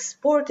were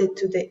exported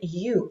to the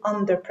EU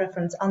under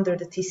preference under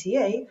the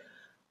TCA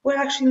were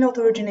actually not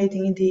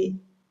originating in the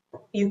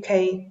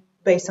UK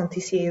based on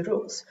TCA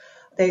rules.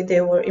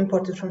 They were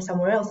imported from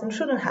somewhere else and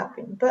shouldn't have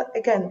been. But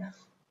again,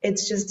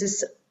 it's just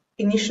this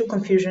initial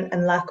confusion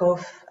and lack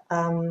of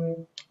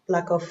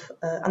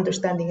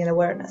understanding and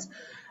awareness.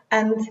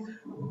 And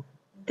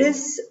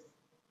this,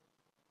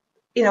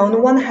 on the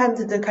one hand,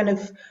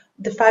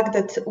 the fact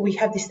that we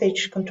have the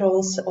stage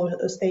controls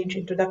or stage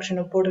introduction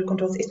of border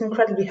controls is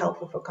incredibly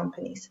helpful for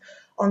companies.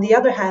 On the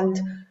other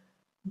hand,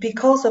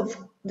 because of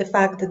the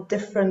fact that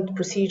different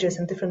procedures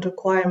and different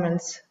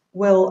requirements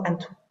were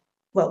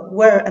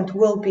and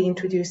will be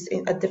introduced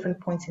at different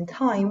points in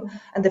time,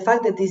 and the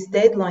fact that these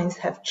deadlines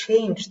have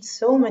changed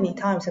so many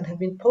times and have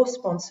been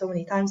postponed so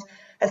many times,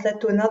 has led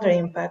to another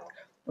impact,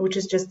 which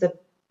is just the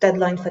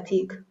deadline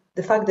fatigue.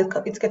 The fact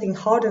that it's getting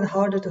harder and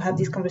harder to have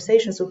these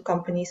conversations with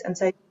companies and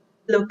say,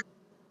 look,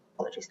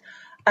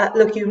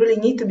 you really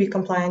need to be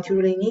compliant, you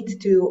really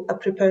need to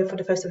prepare for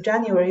the 1st of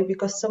January,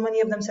 because so many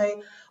of them say,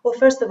 well,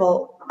 first of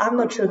all, I'm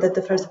not sure that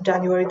the 1st of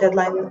January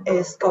deadline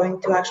is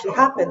going to actually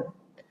happen.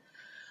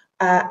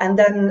 And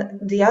then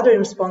the other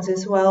response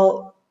is,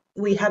 well,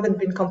 we haven't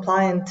been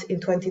compliant in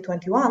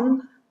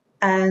 2021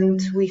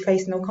 and we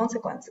face no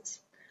consequences.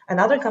 And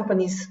other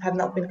companies have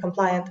not been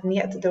compliant and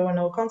yet there were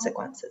no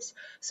consequences.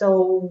 So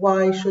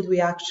why should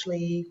we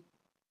actually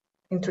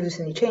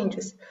introduce any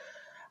changes?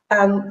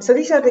 So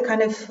these are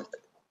the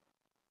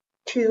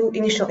two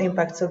initial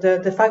impacts. So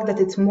the fact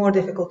that it's more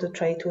difficult to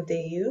trade with the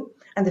EU,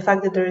 and the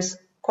fact that there is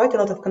quite a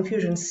lot of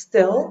confusion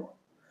still,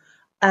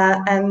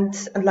 and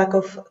lack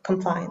of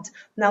compliance.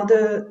 Now,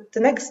 the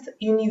next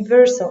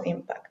universal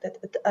impact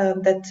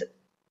that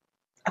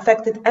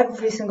affected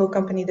every single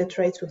company that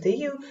trades with the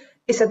EU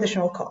is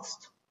additional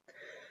cost.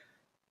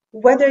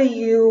 Whether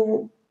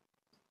you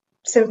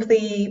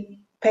simply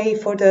pay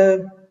for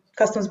the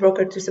customs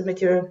broker to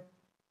submit your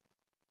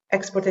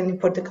export and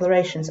import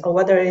declarations, or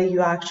whether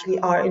you actually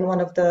are in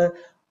one of the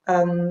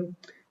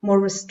more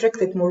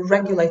restricted, more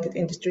regulated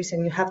industries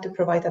and you have to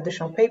provide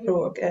additional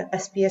paperwork,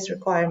 SPS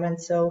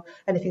requirements, so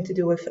anything to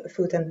do with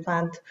food and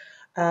plant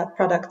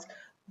products,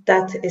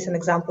 that is an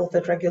example of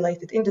that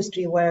regulated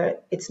industry where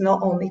it's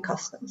not only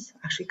customs.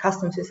 Actually,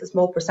 customs is a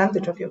small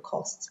percentage of your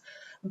costs.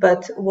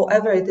 But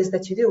whatever it is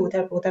that you do,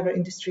 whatever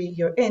industry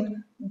you're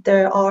in,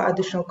 there are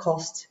additional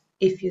costs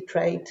if you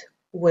trade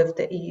with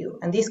the EU.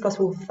 And these costs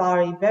will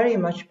vary very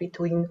much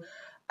between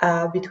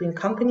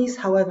companies.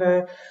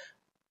 However,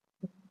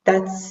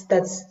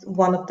 that's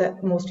one of the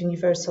most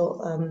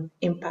universal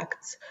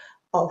impacts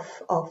of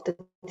the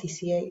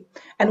TCA.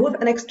 And with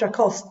an extra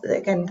cost,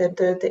 again,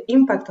 the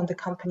impact on the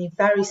company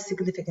varies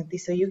significantly.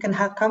 So you can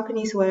have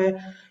companies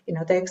where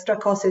the extra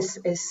cost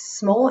is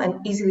small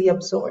and easily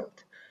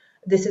absorbed.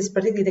 This is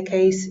particularly the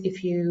case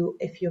if you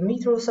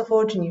meet rules of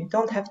origin, you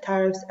don't have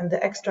tariffs, and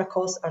the extra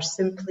costs are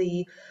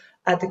simply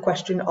the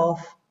question of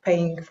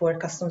paying for a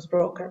customs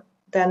broker.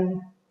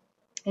 Then,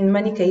 in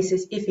many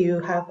cases, if you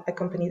have a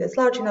company that's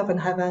large enough and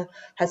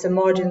has a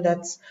margin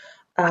that's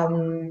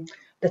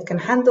that can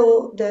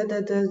handle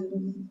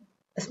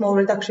a small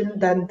reduction,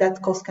 then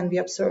that cost can be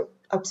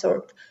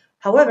absorbed.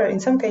 However, in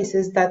some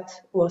cases, that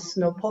was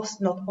not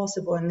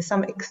possible, and in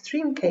some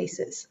extreme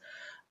cases,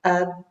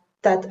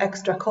 that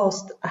extra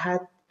cost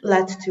had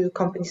led to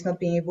companies not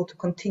being able to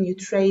continue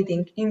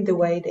trading in the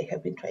way they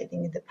have been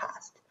trading in the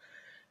past.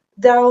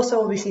 There are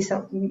also obviously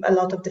a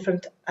lot of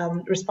different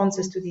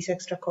responses to these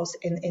extra costs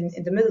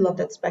in the middle of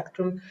that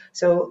spectrum,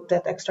 so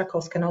that extra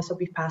cost can also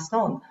be passed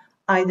on,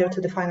 either to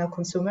the final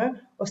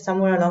consumer or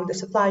somewhere along the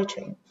supply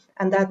chain.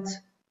 And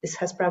this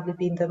has probably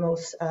been the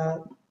most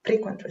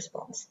frequent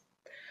response.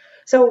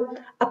 So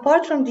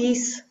apart from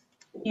these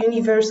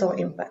universal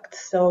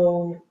impacts,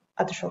 so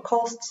additional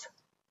costs,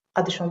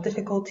 additional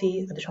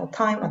difficulty, additional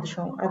time,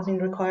 additional admin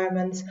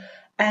requirements,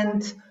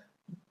 and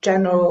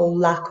general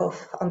lack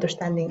of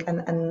understanding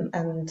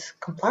and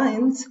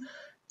compliance,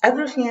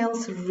 everything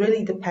else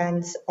really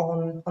depends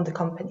on the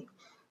company.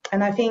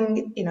 And I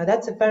think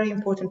that's a very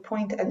important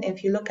point. And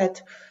if you look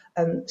at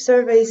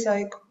surveys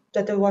like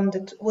the one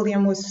that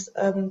William was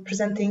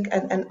presenting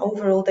and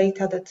overall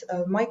data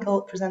that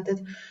Michael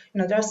presented,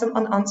 there are some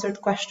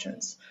unanswered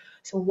questions.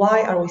 So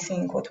why are we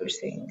seeing what we're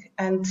seeing?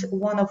 And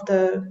one of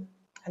the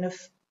kind of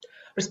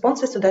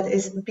responses to that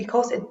is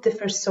because it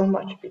differs so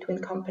much between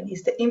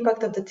companies. The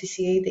impact of the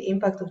TCA, the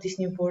impact of these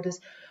new borders,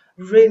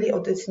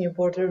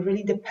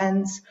 really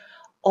depends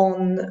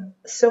on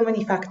so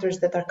many factors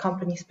that are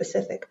company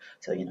specific.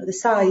 So, the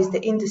size,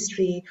 the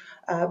industry,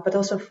 but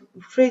also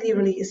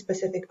really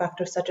specific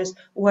factors such as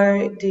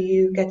where do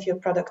you get your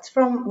products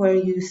from, where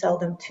you sell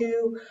them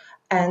to,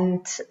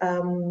 and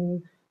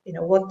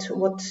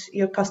what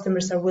your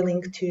customers are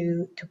willing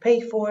to pay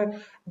for.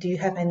 Do you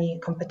have any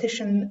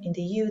competition in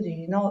the EU? Do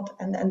you not?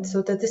 And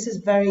so that this is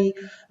very,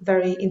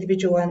 very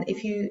individual. And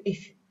if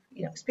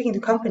speaking to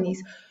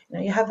companies,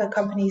 you have a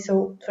company.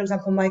 So, for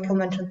example, Michael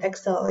mentioned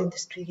textile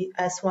industry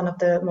as one of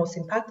the most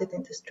impacted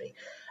industry,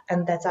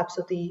 and that's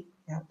absolutely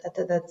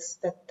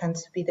that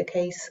tends to be the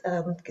case,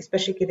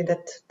 especially given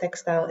that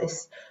textile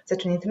is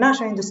such an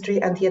international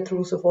industry, and yet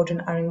rules of origin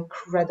are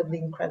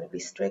incredibly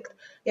strict.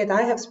 Yet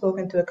I have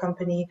spoken to a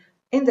company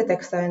in the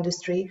textile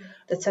industry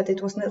that said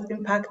it was not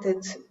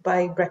impacted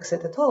by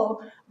Brexit at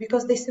all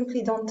because they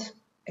simply don't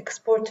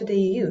export to the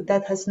EU.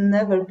 That has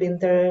never been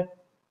their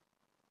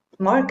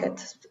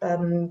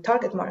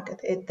target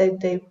market.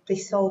 They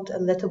sold a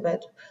little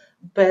bit,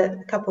 but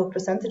a couple of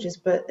percentages,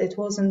 but it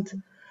wasn't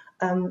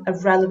a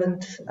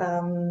relevant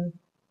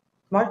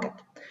market.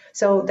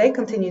 So they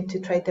continue to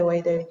trade the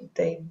way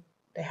they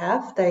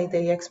have.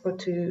 They export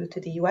to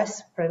the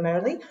US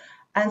primarily,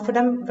 and for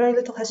them very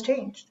little has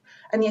changed.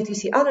 And yet you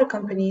see other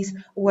companies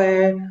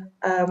where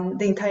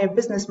the entire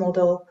business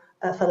model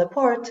fell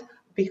apart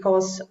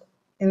because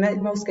in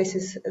most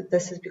cases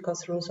this is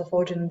because rules of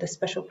origin, the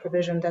special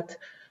provision that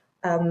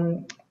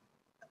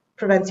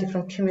prevents you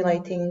from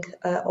accumulating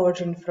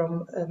origin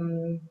from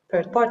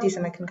third parties,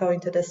 and I can go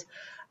into this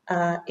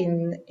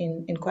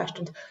in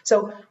questions.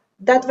 So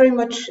that very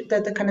much,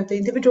 the kind of the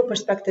individual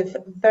perspective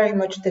very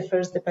much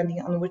differs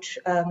depending on which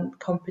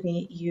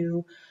company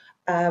you're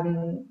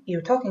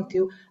talking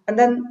to. And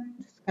then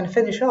kind of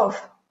finish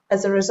off,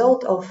 as a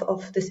result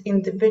of this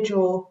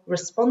individual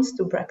response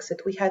to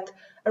Brexit, we had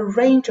a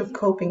range of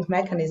coping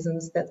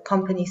mechanisms that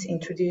companies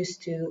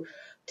introduced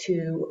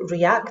to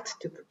react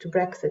to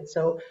Brexit.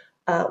 So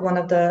one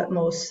of the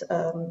most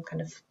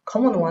kind of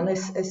common one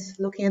is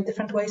looking at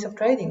different ways of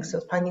trading. So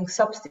finding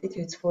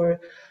substitutes for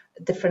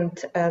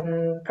different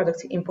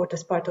products you import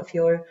as part of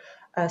your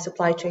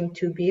supply chain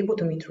to be able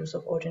to meet rules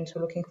of origin. So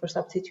looking for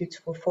substitutes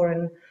for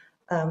foreign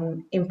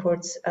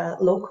imports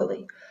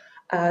locally.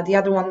 The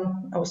other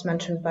one was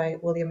mentioned by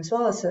William as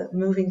well, is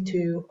moving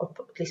to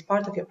at least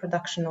part of your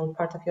production or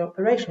part of your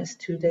operations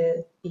to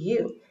the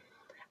EU.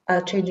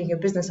 Changing your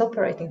business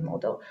operating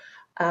model.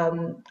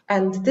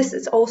 And this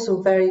is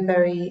also very,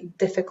 very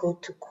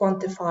difficult to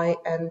quantify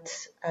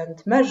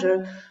and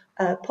measure,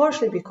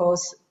 partially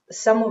because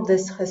some of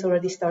this has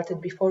already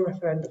started before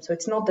referendum. So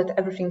it's not that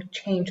everything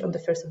changed on the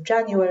 1st of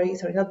January,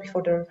 sorry, not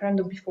before the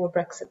referendum, before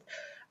Brexit.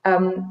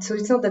 So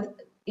it's not that,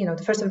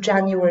 the 1st of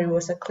January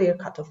was a clear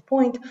cutoff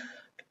point.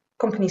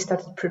 Companies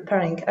started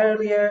preparing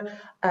earlier.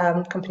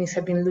 Companies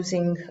have been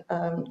losing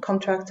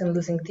contracts and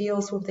losing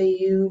deals with the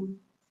EU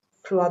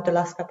throughout the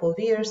last couple of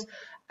years,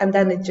 and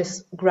then it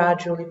just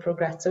gradually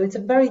progressed. So it's a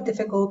very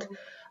difficult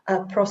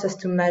process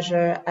to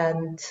measure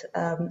and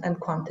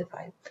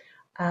quantify.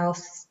 I'll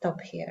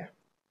stop here.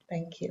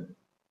 Thank you.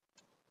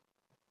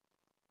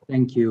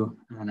 Thank you,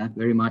 Anna,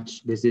 very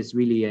much. This is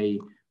really a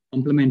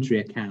complementary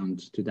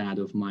account to that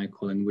of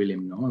Michael and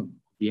William,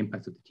 the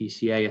impact of the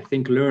TCA. I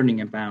think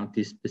learning about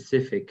these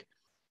specific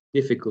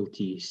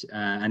difficulties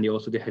and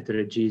also the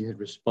heterogeneous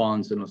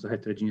response and also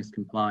heterogeneous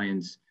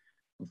compliance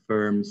of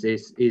firms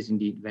is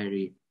indeed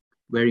very,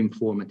 very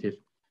informative.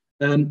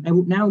 I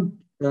would now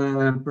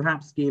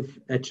perhaps give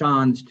a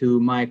chance to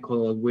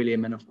Michael,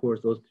 William, and of course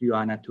also to you,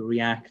 Anna, to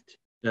react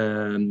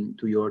to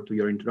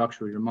your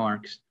introductory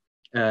remarks.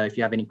 If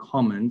you have any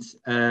comments,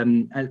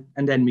 and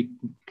then we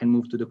can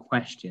move to the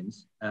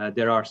questions.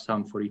 There are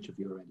some for each of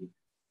you already.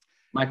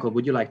 Michael,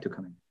 would you like to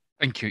come in?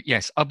 Thank you.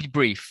 Yes, I'll be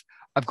brief.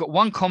 I've got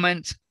one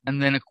comment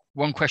and then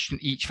one question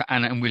each for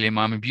Anna and William.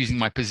 I'm abusing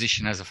my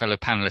position as a fellow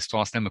panelist to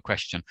ask them a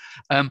question.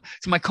 So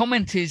my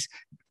comment is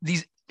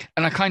these,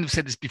 and I kind of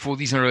said this before,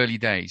 these are early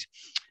days.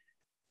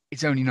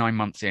 It's only 9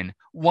 months in.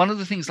 One of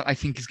the things that I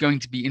think is going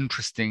to be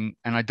interesting,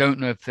 and I don't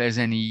know if there's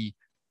any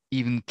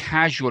even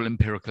casual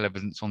empirical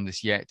evidence on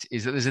this yet,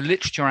 is that there's a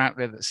literature out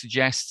there that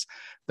suggests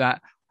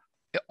that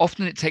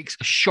often it takes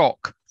a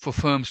shock for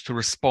firms to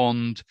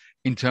respond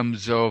in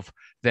terms of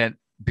their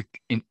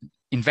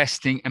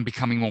investing and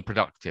becoming more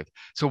productive.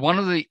 So one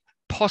of the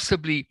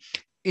possibly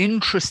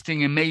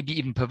interesting and maybe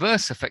even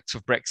perverse effects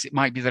of Brexit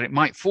might be that it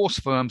might force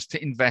firms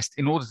to invest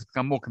in order to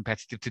become more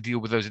competitive to deal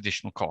with those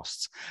additional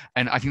costs.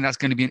 And I think that's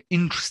going to be an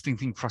interesting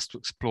thing for us to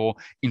explore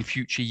in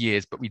future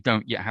years, but we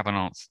don't yet have an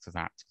answer to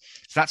that.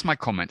 So that's my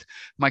comment.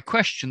 My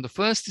question, the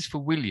first is for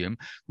William,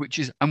 which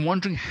is, I'm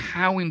wondering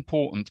how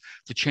important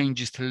the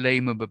changes to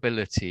labour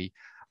mobility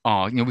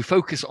are. We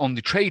focus on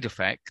the trade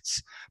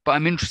effects, but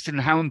I'm interested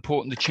in how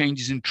important the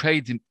changes in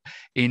trade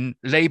in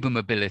labour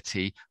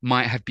mobility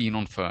might have been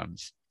on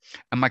firms.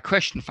 And my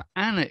question for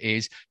Anna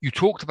is, you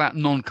talked about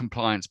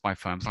non-compliance by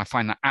firms. I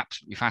find that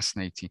absolutely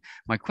fascinating.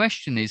 My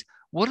question is,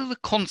 what are the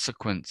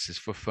consequences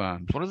for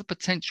firms? What are the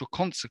potential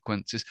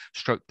consequences,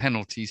 stroke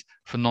penalties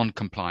for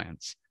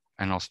non-compliance?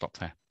 And I'll stop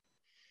there.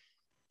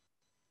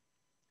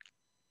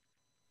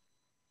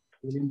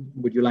 William,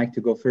 would you like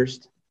to go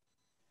first?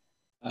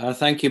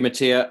 Thank you,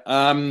 Mattia.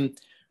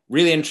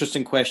 Really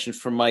interesting question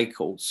from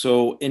Michael.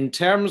 So in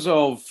terms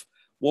of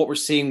what we're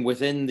seeing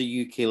within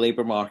the UK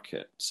labour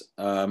market,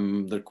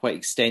 there are quite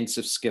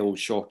extensive skill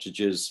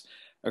shortages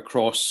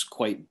across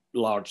quite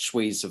large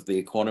swathes of the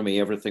economy,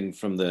 everything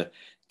from the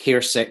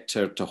care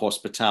sector to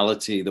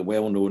hospitality, the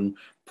well-known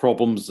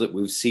problems that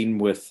we've seen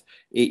with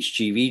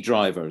HGV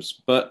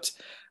drivers. But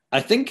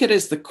I think it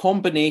is the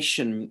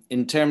combination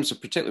in terms of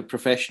particularly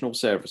professional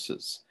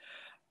services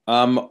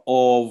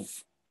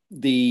of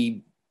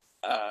the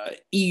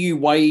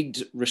EU-wide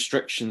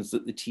restrictions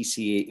that the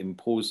TCA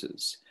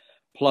imposes,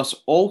 plus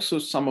also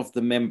some of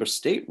the member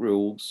state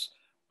rules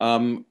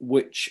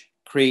which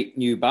create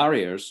new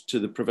barriers to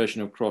the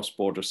provision of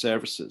cross-border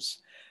services.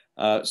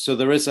 So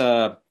there is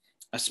a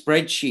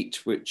spreadsheet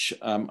which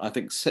I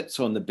think sits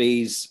on the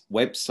Bain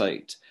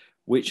website,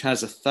 which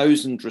has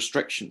 1,000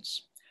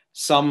 restrictions,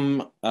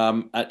 some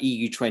at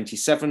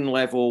EU27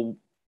 level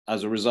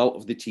as a result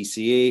of the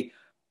TCA,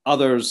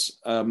 others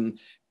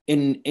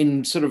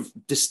in sort of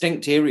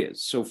distinct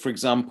areas. So for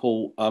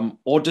example,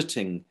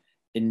 auditing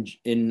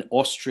in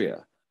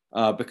Austria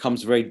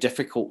becomes very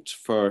difficult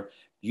for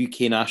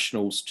UK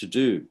nationals to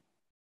do.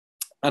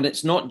 And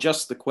it's not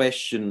just the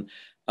question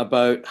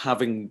about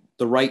having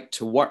the right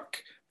to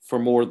work for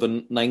more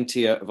than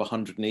 90 out of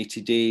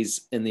 180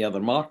 days in the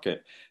other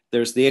market.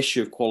 There's the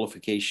issue of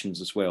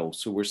qualifications as well.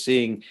 So we're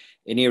seeing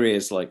in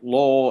areas like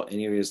law, in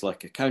areas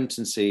like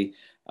accountancy,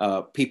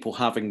 people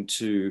having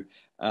to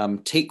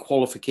take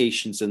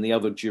qualifications in the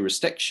other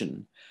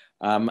jurisdiction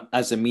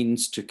as a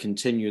means to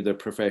continue their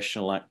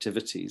professional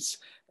activities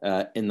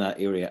in that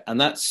area. And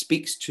that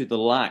speaks to the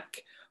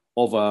lack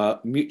of a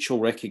mutual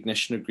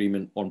recognition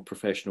agreement on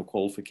professional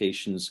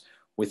qualifications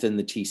within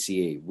the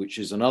TCA, which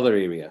is another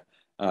area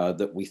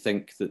that we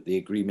think that the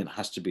agreement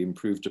has to be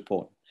improved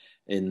upon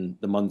in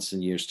the months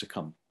and years to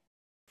come.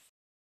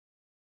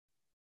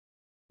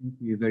 Thank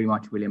you very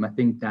much, William. I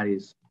think that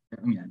is,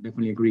 I mean, I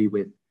definitely agree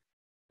with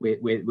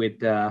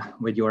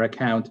your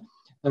account.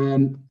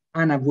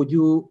 Anna, would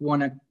you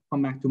want to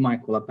come back to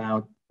Michael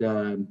about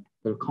the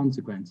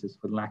consequences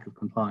for the lack of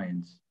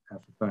compliance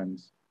for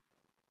firms?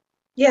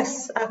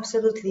 Yes,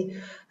 absolutely.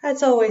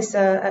 That's always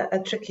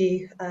a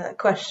tricky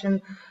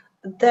question.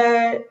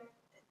 There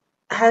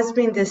has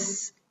been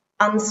this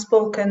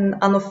unspoken,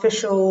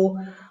 unofficial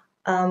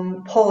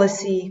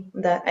policy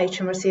that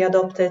HMRC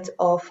adopted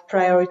of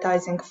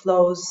prioritizing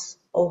flows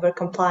over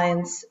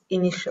compliance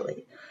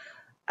initially.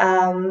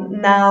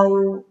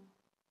 Now,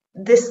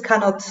 this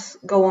cannot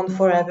go on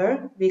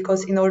forever,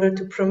 because in order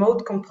to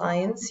promote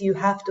compliance, you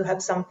have to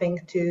have something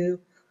to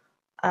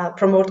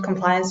promote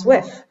compliance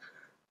with.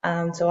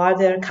 So are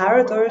there a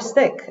carrot or a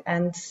stick?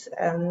 And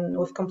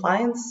with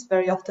compliance,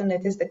 very often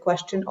it is the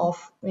question of,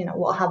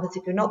 what happens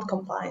if you're not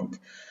compliant?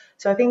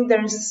 So I think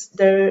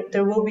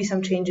there will be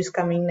some changes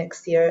coming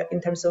next year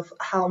in terms of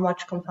how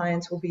much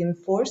compliance will be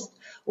enforced.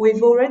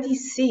 We've already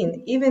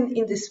seen, even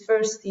in this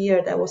first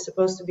year that was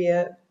supposed to be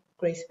a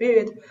grace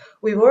period,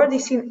 we've already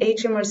seen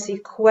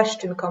HMRC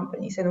question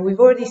companies, and we've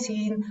already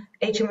seen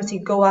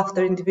HMRC go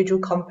after individual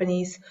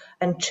companies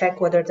and check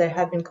whether they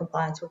have been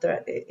compliant with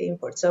their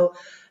import. So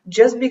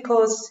just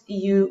because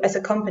you, as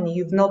a company,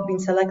 you've not been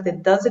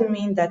selected doesn't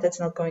mean that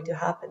that's not going to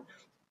happen.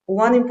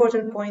 One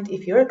important point,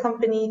 if you're a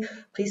company,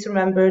 please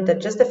remember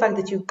that just the fact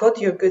that you got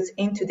your goods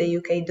into the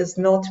UK does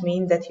not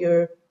mean that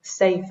you're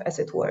safe, as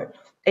it were.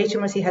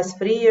 HMRC has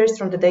 3 years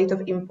from the date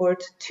of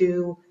import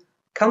to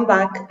come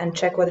back and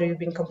check whether you've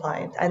been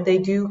compliant. And they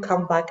do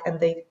come back and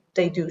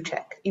they do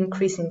check,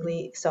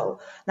 increasingly so.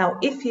 Now,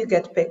 if you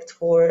get picked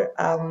for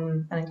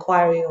an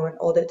inquiry or an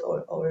audit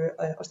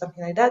or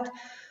something like that,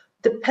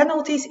 the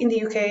penalties in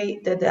the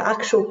UK, the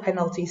actual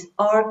penalties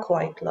are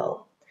quite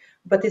low.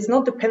 But it's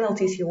not the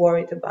penalties you're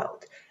worried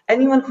about.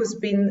 Anyone who's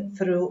been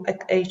through an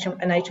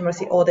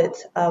HMRC audit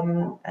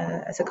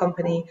as a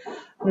company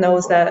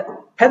knows that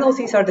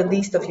penalties are the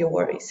least of your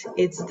worries.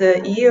 It's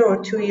the year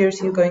or 2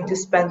 years you're going to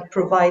spend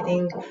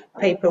providing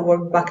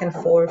paperwork back and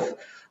forth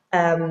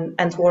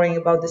and worrying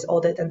about this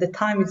audit, and the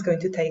time it's going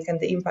to take and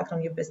the impact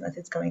on your business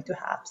it's going to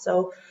have.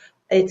 So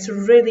it's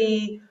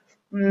really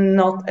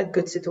not a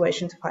good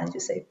situation to find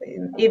yourself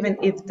in. Even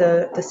if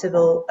the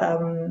civil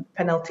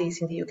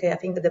penalties in the UK, I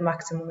think that the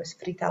maximum is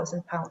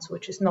 £3,000,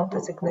 which is not a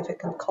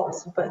significant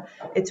cost, but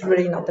it's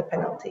really not the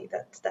penalty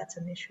that's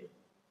an issue.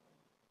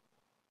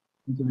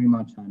 Thank you very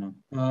much, Anna.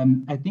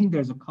 I think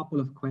there's a couple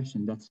of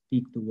questions that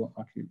speak to what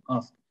actually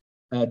ask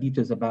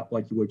details about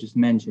what you were just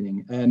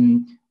mentioning.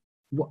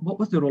 What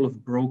was the role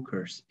of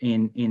brokers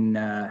in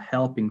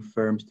helping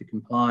firms to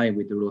comply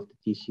with the rule of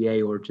the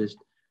TCA, or just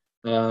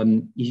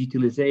is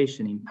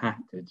utilization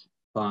impacted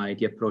by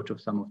the approach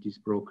of some of these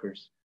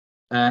brokers?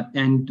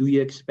 And do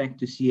you expect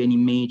to see any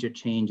major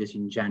changes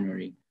in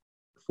January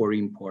for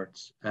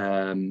imports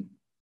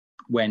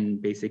when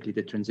basically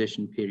the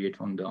transition period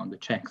on the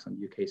checks on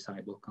the UK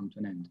side will come to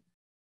an end?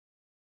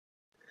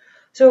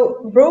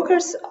 So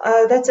brokers,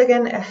 that's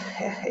again,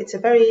 it's a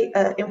very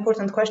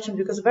important question,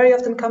 because very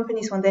often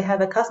companies, when they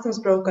have a customs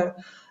broker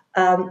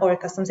or a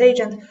customs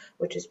agent,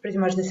 which is pretty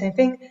much the same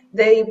thing,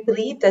 they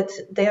believe that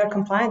they are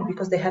compliant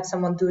because they have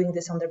someone doing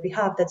this on their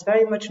behalf. That's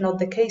very much not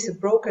the case. A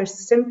broker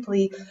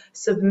simply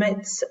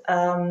submits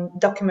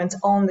documents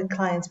on the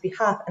client's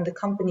behalf, and the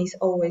company is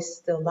always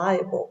still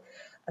liable.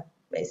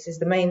 This is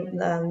the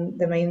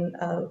main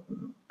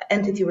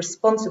entity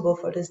responsible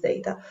for this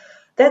data.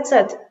 That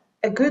said,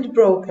 a good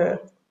broker,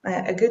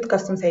 a good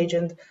customs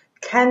agent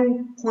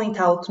can point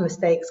out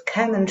mistakes,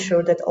 can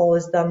ensure that all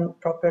is done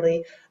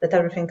properly, that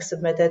everything's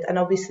submitted. And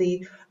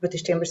obviously,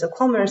 British Chambers of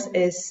Commerce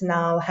has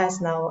now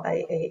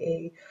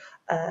a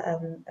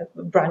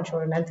branch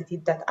or an entity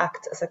that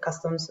acts as a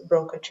customs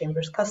broker,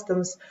 Chambers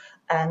Customs,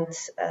 and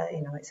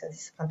it's a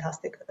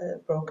fantastic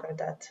broker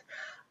that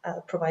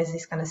provides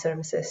these kind of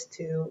services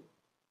to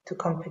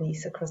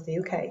companies across the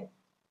UK. Thank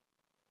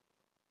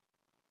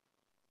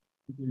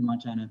you very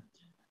much, Anna.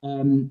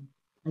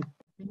 I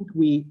think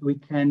we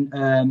can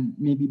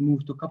maybe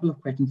move to a couple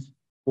of questions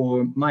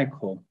for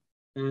Michael.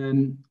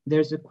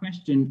 There's a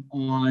question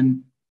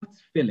on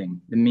what's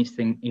filling the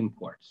missing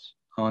imports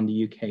on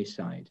the UK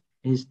side.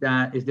 Is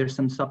there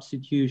some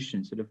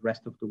substitution, sort of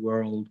rest of the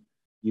world,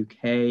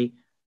 UK?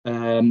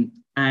 And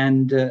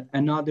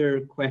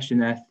another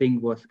question I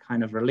think was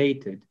kind of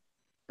related.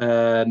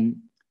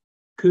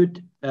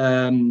 Could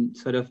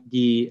sort of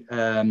the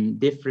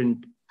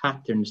different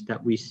patterns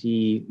that we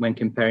see when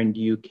comparing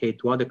the UK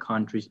to other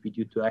countries be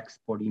due to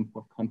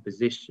export-import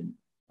composition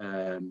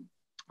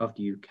of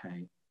the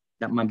UK?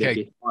 That might be a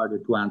bit harder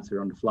to answer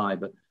on the fly,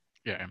 but...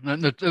 Yeah,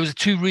 those are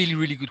two really,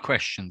 really good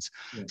questions.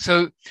 Yeah.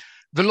 So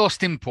the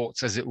lost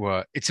imports, as it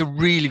were, it's a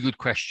really good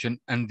question.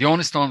 And the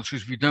honest answer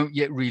is we don't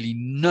yet really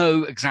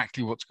know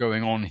exactly what's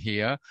going on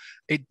here.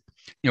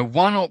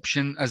 One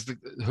option, as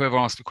whoever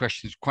asked the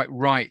question is quite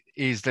right,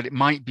 is that it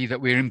might be that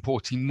we're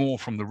importing more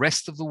from the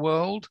rest of the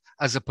world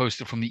as opposed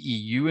to from the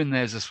EU, and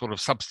there's a sort of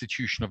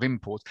substitution of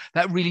imports.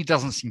 That really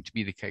doesn't seem to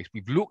be the case.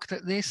 We've looked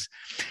at this,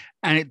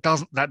 and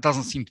that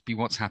doesn't seem to be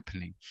what's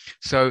happening.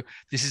 So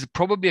this is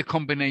probably a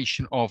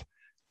combination of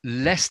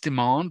less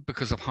demand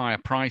because of higher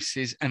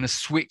prices and a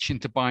switch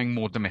into buying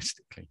more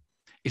domestically,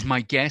 is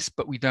my guess,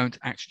 but we don't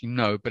actually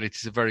know, but it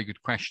is a very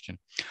good question.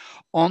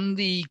 On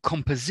the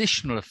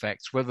compositional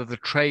effects, whether the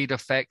trade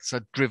effects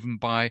are driven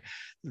by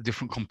the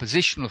different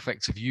compositional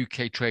effects of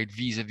UK trade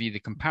vis-a-vis the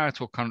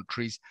comparator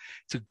countries,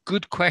 it's a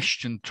good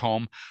question,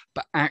 Tom,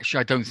 but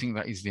actually I don't think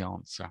that is the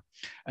answer.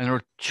 And there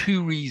are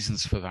two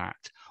reasons for that.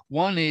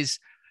 One is,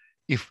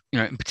 in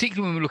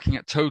particular when we're looking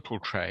at total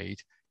trade,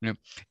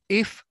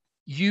 if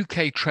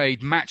UK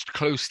trade matched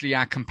closely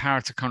our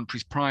comparator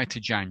countries prior to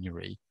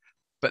January,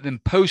 but then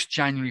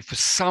post-January, for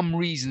some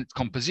reason, it's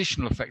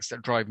compositional effects that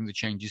are driving the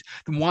changes,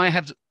 then why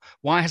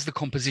has the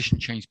composition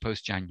changed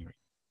post-January?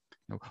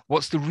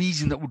 What's the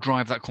reason that will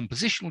drive that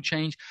compositional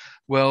change?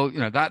 Well,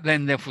 that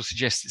then therefore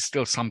suggests it's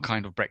still some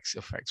kind of Brexit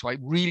effect. So I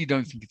really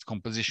don't think it's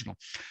compositional.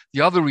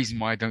 The other reason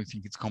why I don't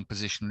think it's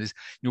compositional is,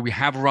 we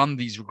have run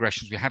these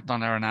regressions. We have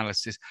done our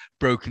analysis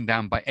broken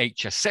down by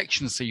HS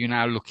sections. So you're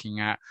now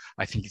looking at,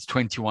 I think it's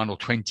 21 or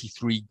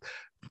 23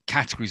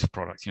 categories of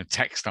products,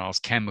 textiles,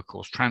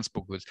 chemicals,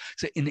 transport goods.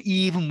 So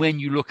even when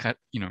you look at,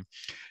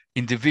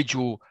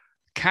 individual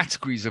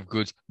categories of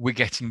goods, we're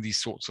getting these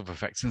sorts of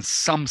effects. In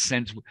some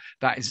sense,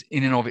 that is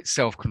in and of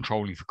itself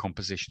controlling for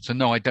composition. So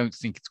no, I don't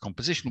think it's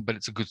compositional, but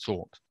it's a good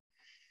thought.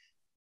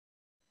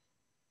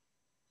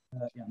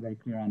 Yeah, very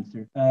clear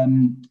answer.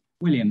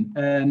 William,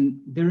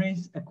 there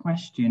is a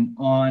question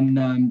on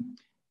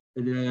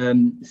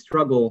the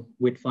struggle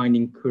with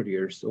finding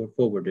couriers or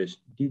forwarders.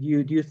 Do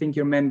you think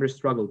your members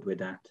struggled with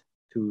that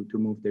to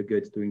move their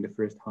goods during the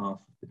first half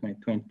of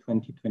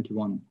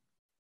 2021?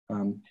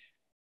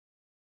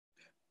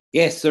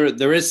 Yes,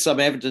 there is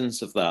some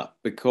evidence of that,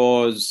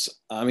 because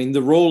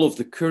the role of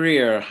the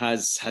courier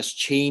has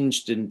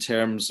changed in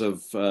terms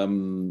of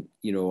an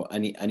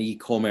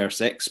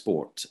e-commerce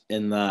export,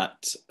 in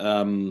that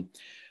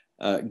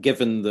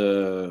given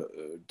the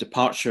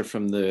departure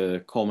from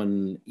the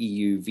common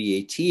EU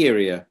VAT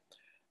area,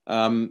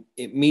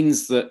 it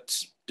means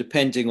that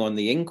depending on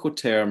the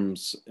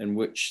Incoterms in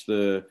which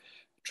the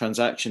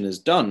transaction is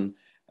done,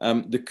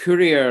 the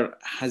courier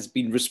has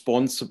been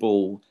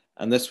responsible,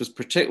 and this was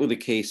particularly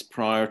the case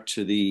prior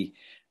to the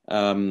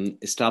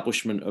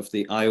establishment of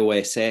the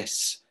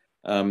IOSS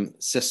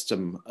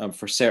system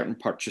for certain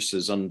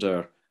purchases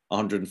under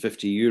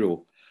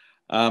 €150.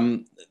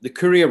 The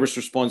courier was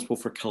responsible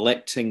for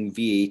collecting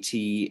VAT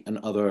and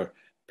other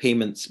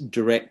payments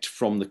direct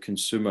from the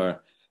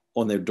consumer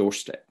on their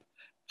doorstep.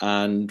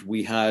 And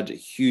we had a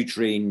huge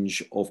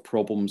range of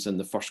problems in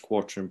the first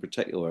quarter in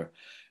particular,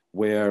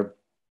 where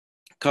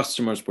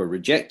customers were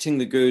rejecting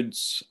the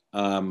goods.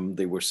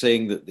 They were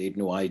saying that they had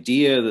no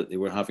idea that they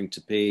were having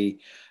to pay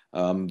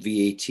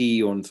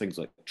VAT on things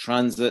like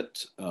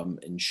transit,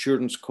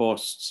 insurance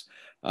costs.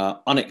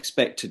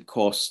 unexpected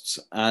costs,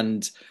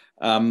 and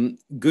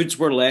goods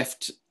were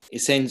left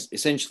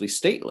essentially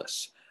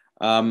stateless.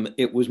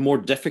 It was more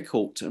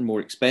difficult and more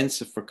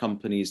expensive for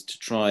companies to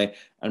try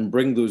and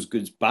bring those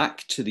goods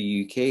back to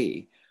the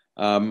UK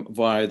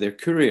via their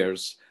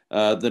couriers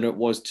than it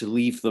was to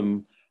leave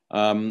them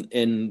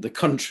in the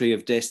country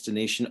of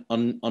destination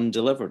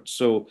undelivered.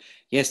 So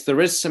yes,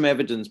 there is some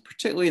evidence,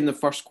 particularly in the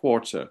first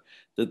quarter,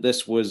 that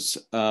this was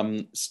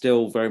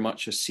still very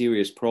much a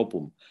serious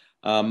problem.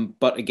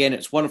 But again,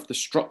 it's one of the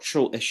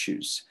structural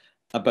issues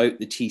about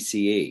the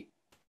TCA.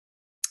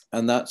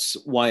 And that's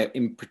why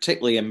it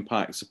particularly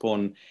impacts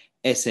upon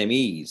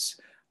SMEs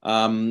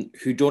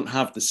who don't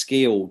have the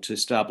scale to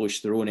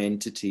establish their own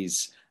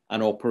entities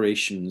and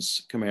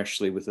operations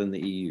commercially within the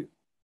EU.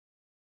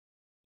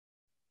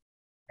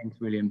 Thanks,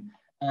 William.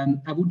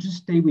 I will just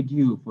stay with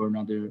you for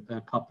another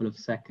couple of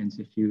seconds,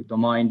 if you don't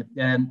mind.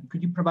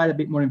 Could you provide a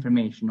bit more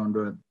information on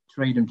the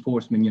trade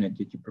enforcement unit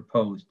that you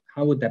proposed?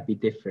 How would that be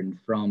different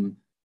from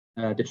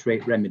the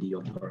Trade Remedy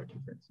Authority,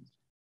 for instance?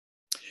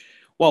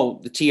 Well,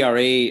 the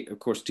TRA, of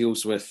course,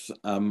 deals with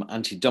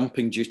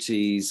anti-dumping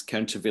duties,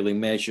 countervailing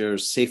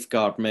measures,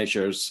 safeguard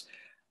measures.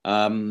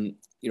 Primarily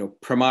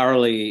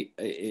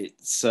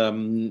it's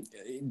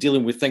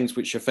dealing with things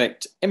which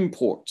affect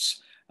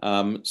imports.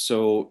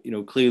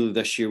 Clearly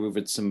this year we've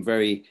had some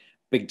very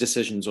big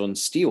decisions on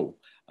steel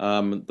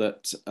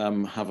that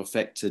have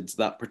affected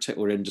that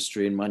particular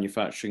industry and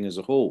manufacturing as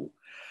a whole.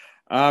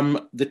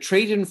 The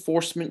Trade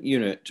Enforcement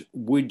Unit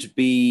would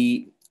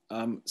be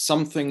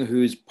something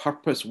whose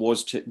purpose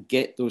was to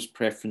get those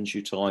preference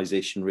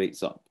utilisation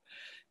rates up.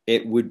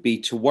 It would be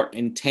to work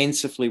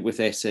intensively with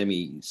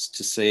SMEs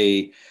to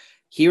say,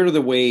 here are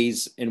the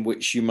ways in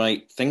which you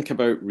might think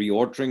about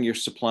reordering your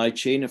supply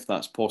chain, if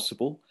that's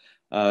possible,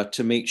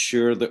 to make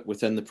sure that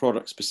within the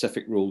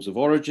product-specific rules of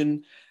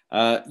origin,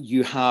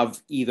 you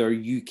have either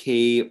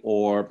UK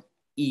or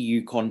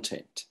EU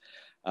content.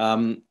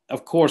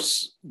 Of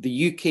course,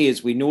 the UK,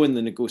 as we know in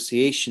the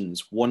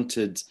negotiations,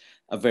 wanted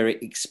a very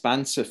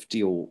expansive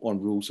deal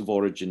on rules of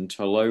origin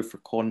to allow for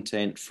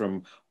content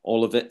from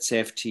all of its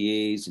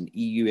FTAs and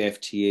EU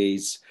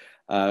FTAs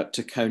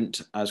to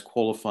count as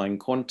qualifying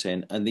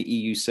content. And the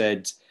EU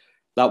said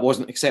that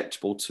wasn't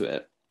acceptable to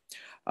it.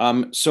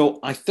 So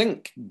I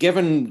think,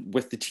 given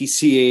with the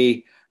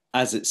TCA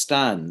as it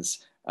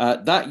stands,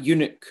 that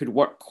unit could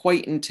work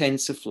quite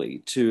intensively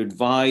to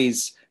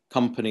advise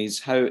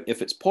companies how,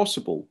 if it's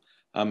possible,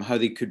 how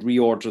they could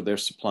reorder their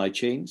supply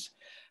chains.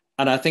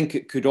 And I think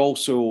it could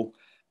also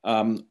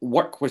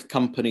work with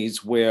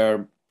companies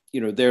where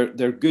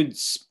their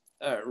goods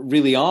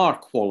really are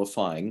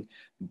qualifying,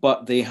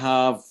 but they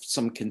have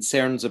some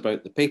concerns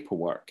about the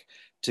paperwork,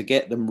 to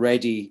get them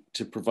ready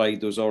to provide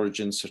those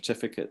origin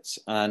certificates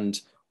and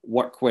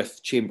work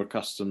with Chamber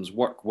Customs,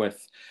 work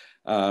with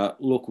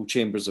local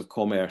chambers of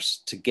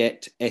commerce to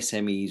get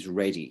SMEs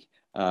ready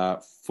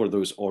for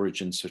those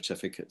origin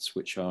certificates,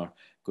 which are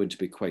going to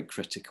be quite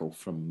critical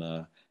from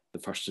the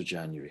 1st of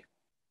January.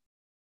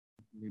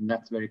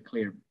 That's very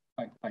clear.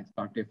 Quite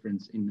stark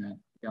difference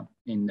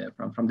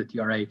from the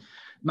TRA.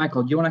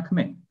 Michael, do you want to come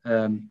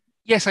in?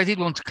 Yes, I did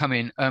want to come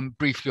in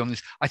briefly on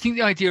this. I think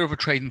the idea of a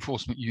trade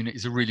enforcement unit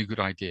is a really good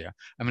idea.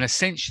 I mean,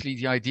 essentially,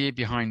 the idea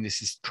behind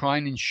this is to try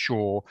and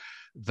ensure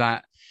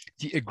that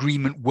the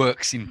agreement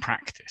works in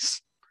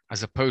practice,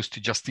 as opposed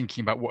to just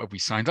thinking about what have we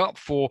signed up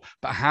for,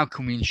 but how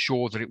can we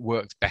ensure that it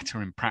works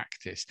better in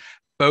practice,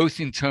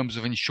 both in terms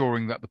of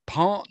ensuring that the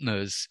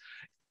partners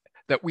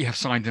that we have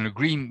signed an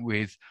agreement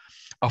with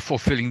are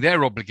fulfilling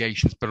their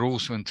obligations, but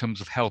also in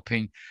terms of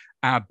helping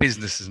our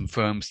businesses and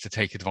firms to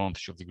take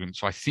advantage of the agreement.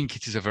 So I think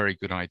it is a very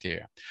good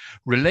idea.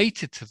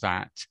 Related to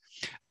that,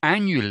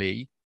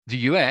 annually, the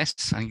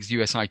US, I think it's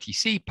the US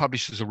ITC,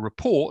 publishes a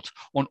report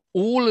on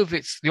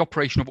the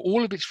operation of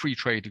all of its free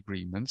trade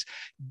agreements,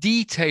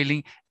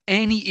 detailing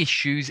any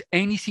issues,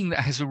 anything that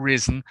has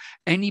arisen,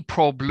 any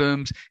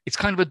problems. It's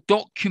kind of a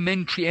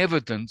documentary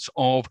evidence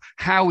of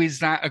how is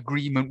that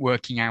agreement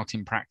working out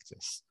in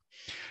practice.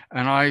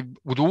 And I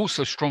would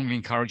also strongly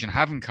encourage and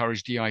have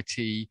encouraged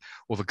EIT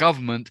or the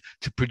government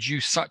to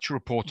produce such a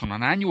report on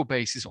an annual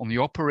basis on the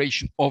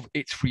operation of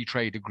its free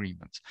trade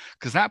agreements,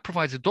 because that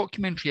provides a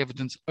documentary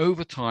evidence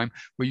over time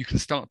where you can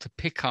start to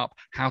pick up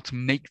how to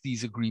make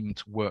these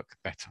agreements work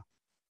better.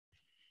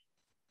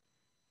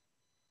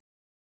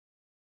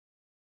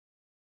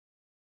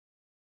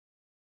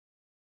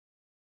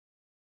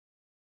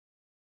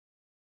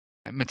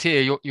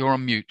 Mattia, you're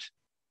on mute.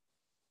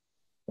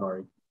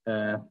 Sorry.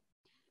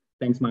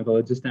 Thanks,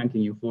 Michael. Just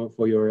thanking you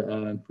for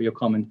your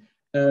comment.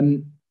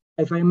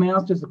 If I may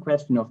ask just a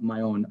question of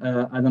my own,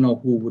 I don't know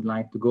who would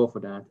like to go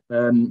for that.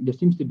 There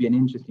seems to be an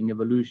interesting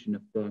evolution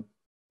of the,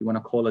 you want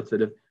to call it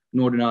sort of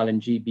Northern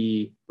Ireland,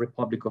 GB,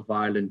 Republic of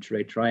Ireland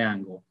trade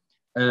triangle.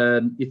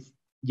 It's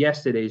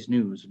yesterday's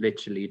news,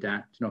 literally,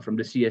 that from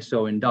the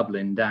CSO in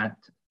Dublin, that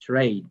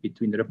trade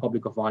between the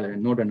Republic of Ireland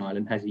and Northern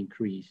Ireland has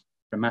increased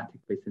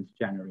dramatically since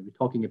January. We're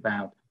talking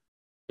about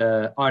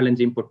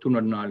Ireland's import to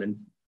Northern Ireland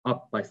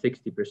up by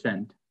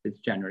 60% since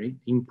January,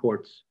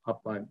 exports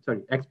up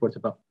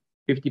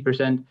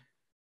 50%.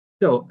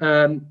 So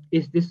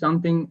is this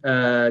something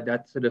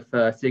that sort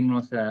of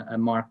signals a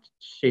marked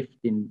shift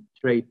in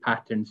trade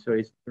patterns? So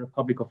is the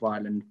Republic of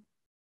Ireland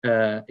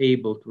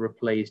able to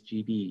replace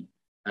GB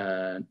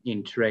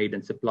in trade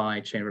and supply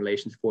chain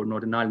relations for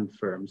Northern Ireland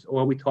firms?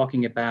 Or are we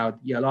talking about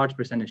large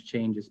percentage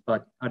changes,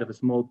 but out of a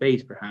small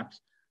base perhaps,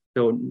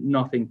 so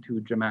nothing too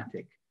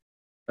dramatic?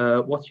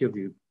 What's your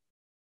view?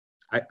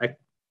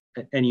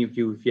 Any of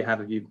you, if you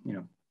have a view,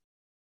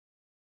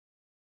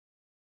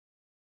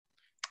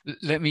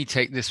 Let me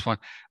take this one.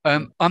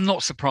 I'm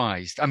not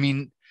surprised. I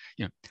mean,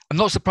 I'm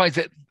not surprised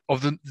that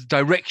of the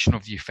direction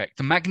of the effect.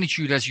 The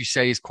magnitude, as you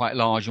say, is quite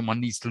large, and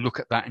one needs to look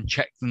at that and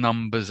check the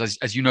numbers.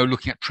 As you know,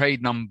 looking at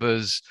trade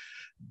numbers,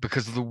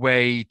 because of the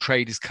way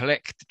trade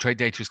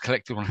data is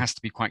collected, one has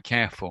to be quite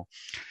careful.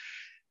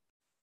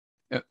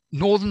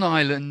 Northern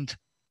Ireland,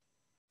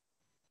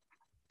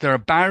 there are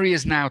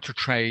barriers now to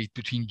trade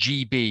between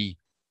GB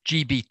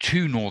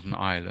to Northern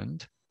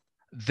Ireland.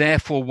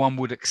 Therefore, one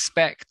would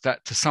expect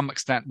that to some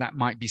extent that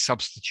might be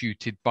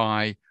substituted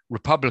by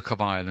Republic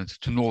of Ireland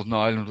to Northern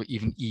Ireland, or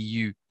even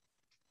EU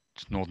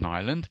to Northern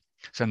Ireland.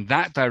 So in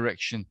that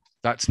direction,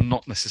 that's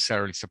not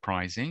necessarily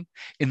surprising.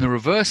 In the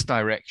reverse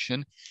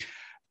direction,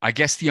 I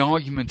guess the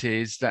argument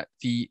is that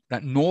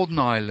that Northern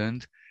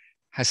Ireland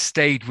has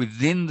stayed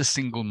within the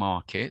single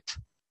market.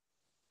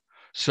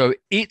 So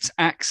its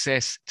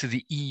access to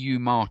the EU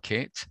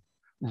market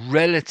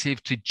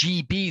relative to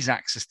GB's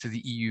access to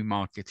the EU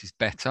market is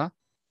better.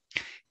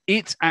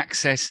 Its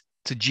access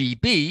to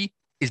GB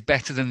is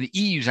better than the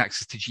EU's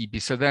access to GB.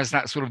 So there's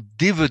that sort of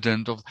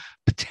dividend of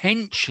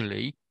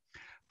potentially,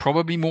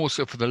 probably more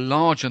so for the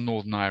larger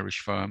Northern Irish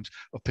firms,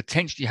 of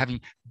potentially having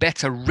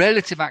better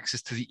relative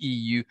access to the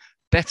EU,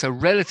 better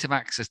relative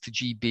access to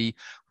GB,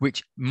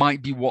 which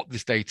might be what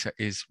this data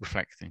is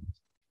reflecting.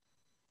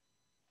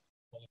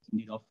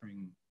 Indeed,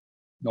 offering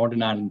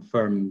Northern Ireland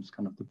firms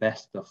kind of the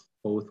best of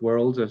both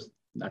worlds, or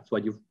that's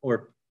what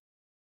or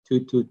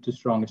too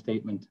strong a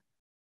statement.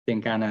 I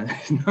think Anna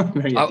is not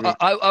very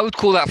I would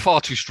call that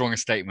far too strong a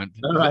statement.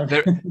 Right.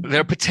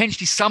 There are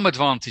potentially some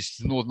advantages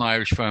to Northern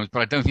Irish firms,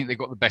 but I don't think they've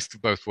got the best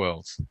of both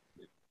worlds.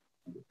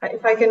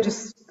 If I can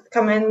just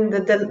come in,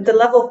 the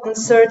level of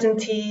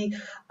uncertainty,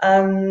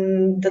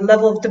 the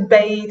level of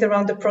debate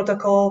around the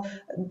protocol,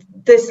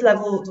 this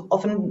level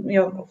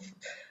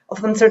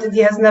of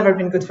uncertainty has never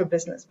been good for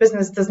business.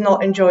 Business does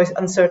not enjoy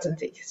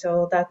uncertainty,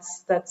 so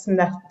that's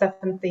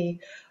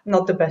definitely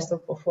not the best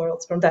of both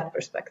worlds from that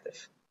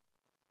perspective.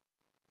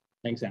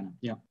 Thanks, Anna.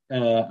 Yeah,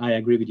 I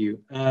agree with you.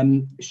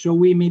 Shall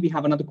we maybe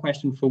have another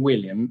question for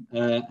William?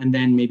 And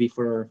then maybe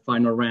for our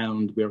final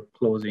round, we're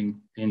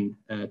closing in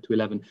to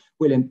 11.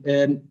 William,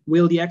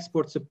 will the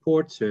Export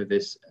Support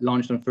Service,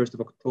 launched on 1st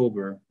of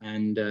October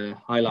and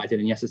highlighted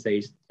in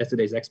yesterday's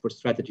export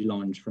strategy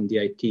launch from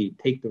DIT,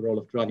 take the role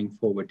of driving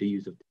forward the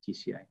use of the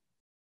TCA?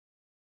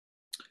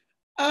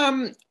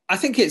 I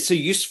think it's a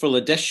useful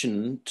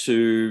addition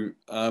to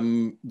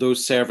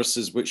those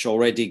services which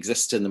already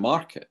exist in the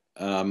market.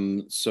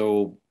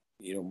 So,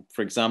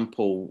 for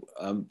example,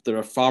 there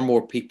are far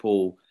more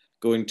people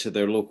going to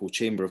their local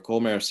Chamber of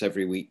Commerce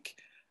every week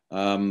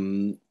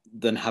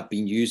than have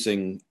been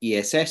using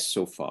ESS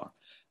so far.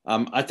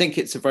 I think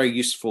it's a very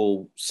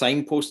useful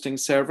signposting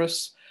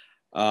service.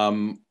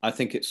 I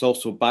think it's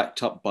also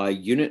backed up by a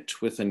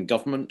unit within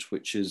government,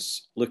 which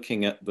is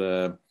looking at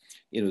the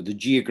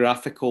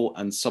geographical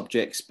and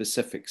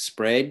subject-specific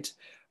spread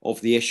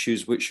of the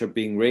issues which are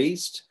being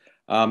raised.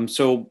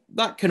 So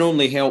that can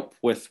only help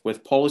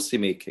with policy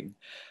making.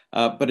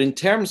 But in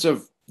terms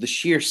of the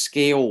sheer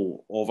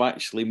scale of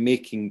actually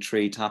making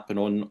trade happen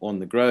on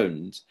the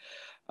ground,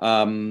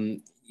 the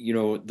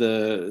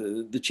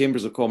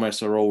Chambers of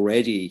Commerce are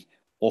already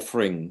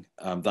offering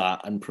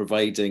that and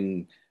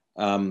providing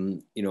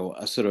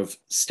a sort of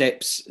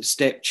step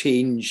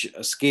change,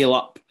 a scale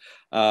up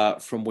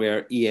from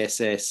where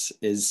ESS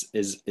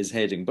is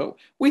heading. But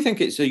we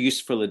think it's a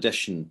useful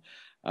addition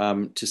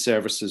to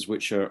services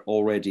which are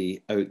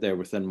already out there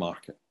within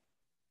market.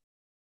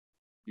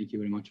 Thank you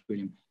very much,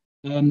 William.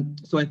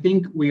 So I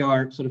think we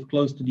are sort of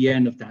close to the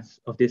end of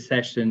this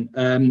session.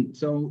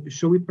 So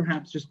shall we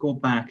perhaps just go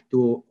back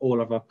to all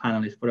of our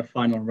panelists for a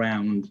final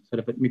round,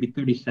 sort of maybe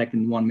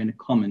 30-second, 1-minute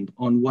comment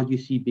on what you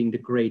see being the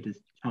greatest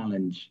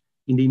challenge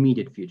in the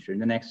immediate future, in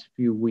the next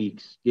few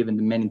weeks, given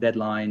the many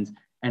deadlines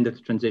and the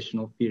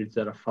transitional periods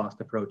that are fast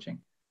approaching.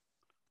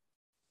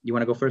 You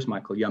want to go first,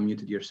 Michael? You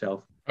unmuted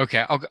yourself.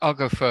 Okay, I'll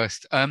go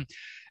first.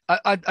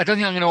 I don't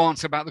think I'm going to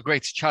answer about the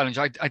greatest challenge.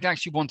 I'd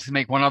actually wanted to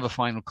make one other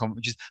final comment,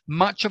 which is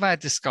much of our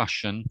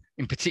discussion,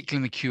 in particular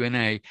in the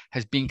Q&A,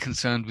 has been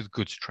concerned with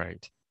goods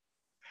trade.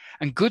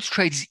 And goods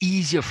trade is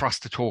easier for us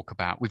to talk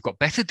about. We've got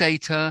better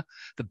data.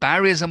 The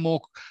barriers are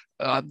more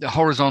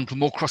horizontal,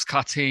 more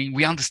cross-cutting.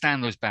 We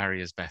understand those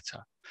barriers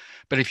better.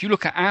 But if you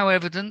look at our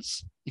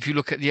evidence, if you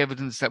look at the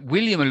evidence that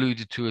William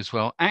alluded to as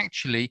well,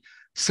 actually,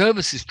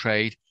 services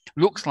trade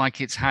looks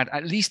like it's had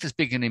at least as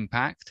big an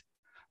impact,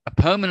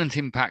 a permanent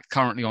impact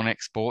currently on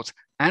exports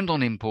and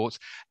on imports,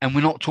 and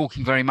we're not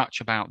talking very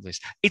much about this.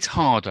 It's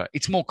harder,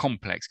 it's more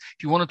complex.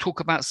 If you want to talk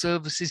about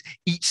services,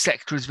 each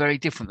sector is very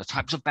different. The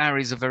types of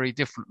barriers are very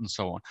different and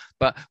so on.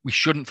 But we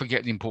shouldn't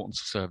forget the importance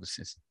of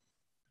services.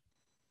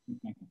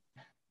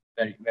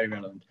 Very, very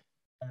relevant.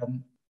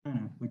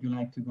 Anna, would you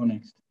like to go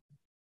next?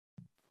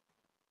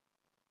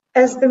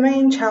 As the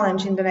main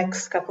challenge in the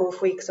next couple of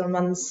weeks or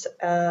months,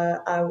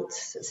 I would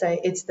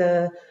say it's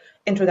the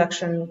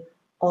introduction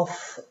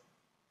of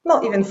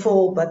not even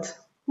full, but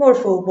more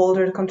full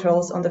border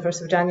controls on the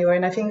 1st of January.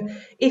 And I think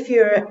if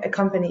you're a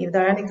company, if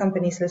there are any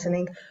companies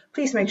listening,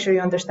 please make sure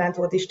you understand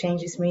what these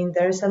changes mean.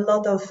 There are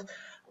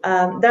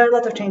a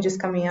lot of changes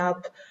coming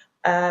up.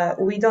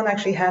 We don't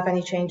actually have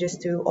any changes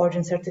to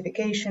origin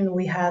certification.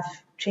 We have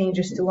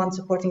changes to one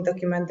supporting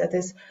document that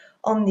is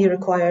only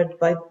required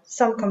by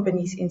some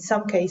companies in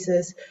some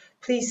cases.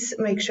 Please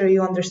make sure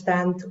you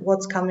understand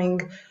what's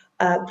coming.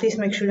 Please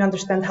make sure you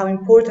understand how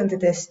important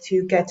it is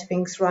to get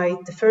things right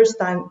the first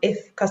time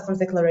if customs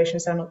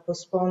declarations are not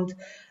postponed.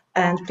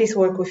 And please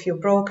work with your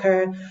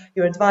broker,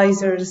 your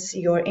advisors,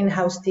 your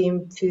in-house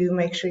team to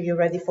make sure you're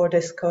ready for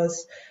this,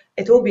 because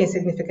it will be a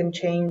significant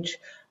change.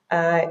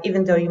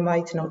 Even though you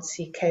might not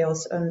see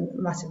chaos and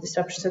massive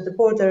disruptions at the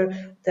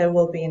border, there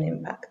will be an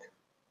impact.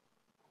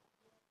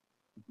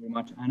 Thank you very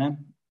much, Anna.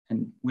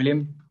 And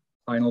William,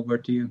 final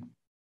word to you.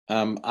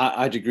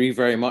 I'd agree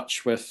very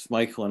much with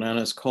Michael and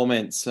Anna's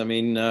comments. I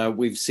mean,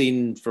 we've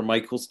seen from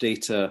Michael's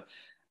data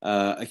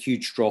a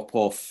huge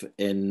drop-off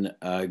in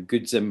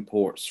goods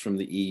imports from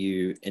the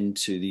EU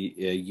into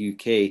the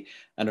UK.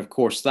 And of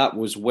course, that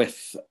was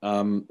with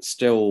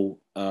still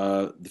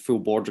the full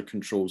border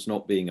controls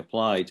not being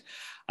applied.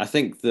 I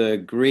think the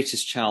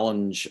greatest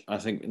challenge, I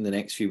think, in the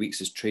next few weeks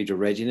is trader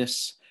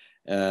readiness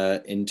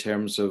in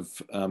terms of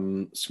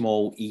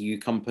small EU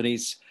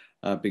companies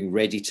being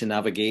ready to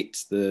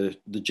navigate the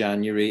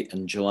January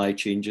and July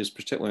changes,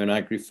 particularly on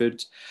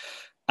agri-food.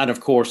 And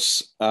of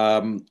course,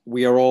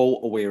 we are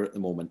all aware at the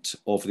moment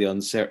of the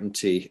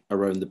uncertainty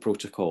around the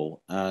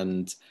protocol.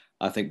 And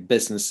I think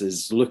business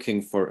is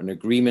looking for an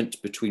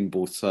agreement between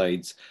both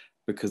sides,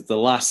 because the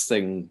last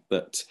thing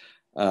that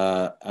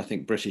I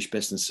think British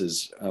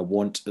businesses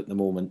want at the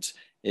moment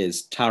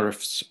is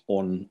tariffs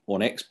on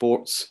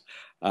exports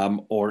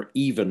or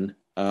even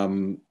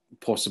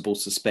possible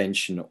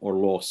suspension or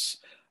loss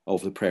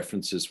of the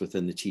preferences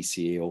within the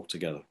TCA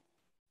altogether.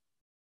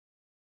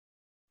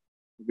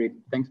 Great,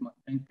 thanks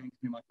very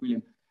much,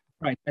 William.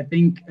 Right, I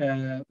think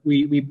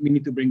we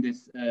need to bring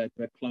this to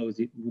a close.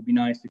 It would be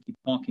nice to keep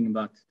talking,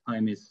 but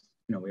time is,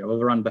 we are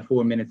overrun by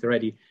 4 minutes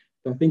already.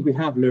 So I think we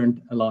have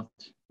learned a lot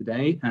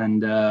today,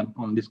 and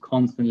on this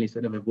constantly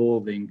sort of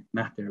evolving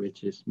matter,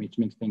 which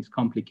makes things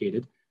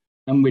complicated,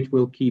 and which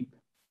will keep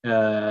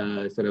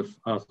sort of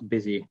us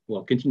busy.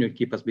 Well, continue to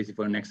keep us busy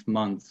for the next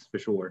months for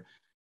sure.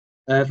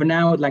 For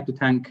now, I'd like to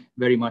thank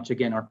very much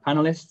again our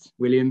panelists,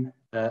 William,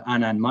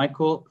 Anna and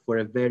Michael, for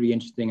a very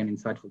interesting and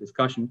insightful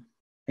discussion.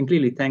 And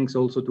clearly, thanks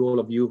also to all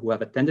of you who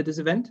have attended this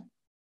event.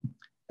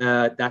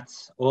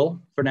 That's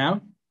all for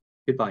now.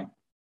 Goodbye.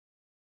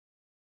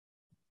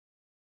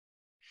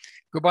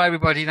 Goodbye,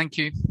 everybody. Thank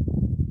you.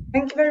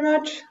 Thank you very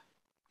much.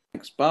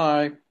 Thanks.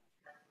 Bye.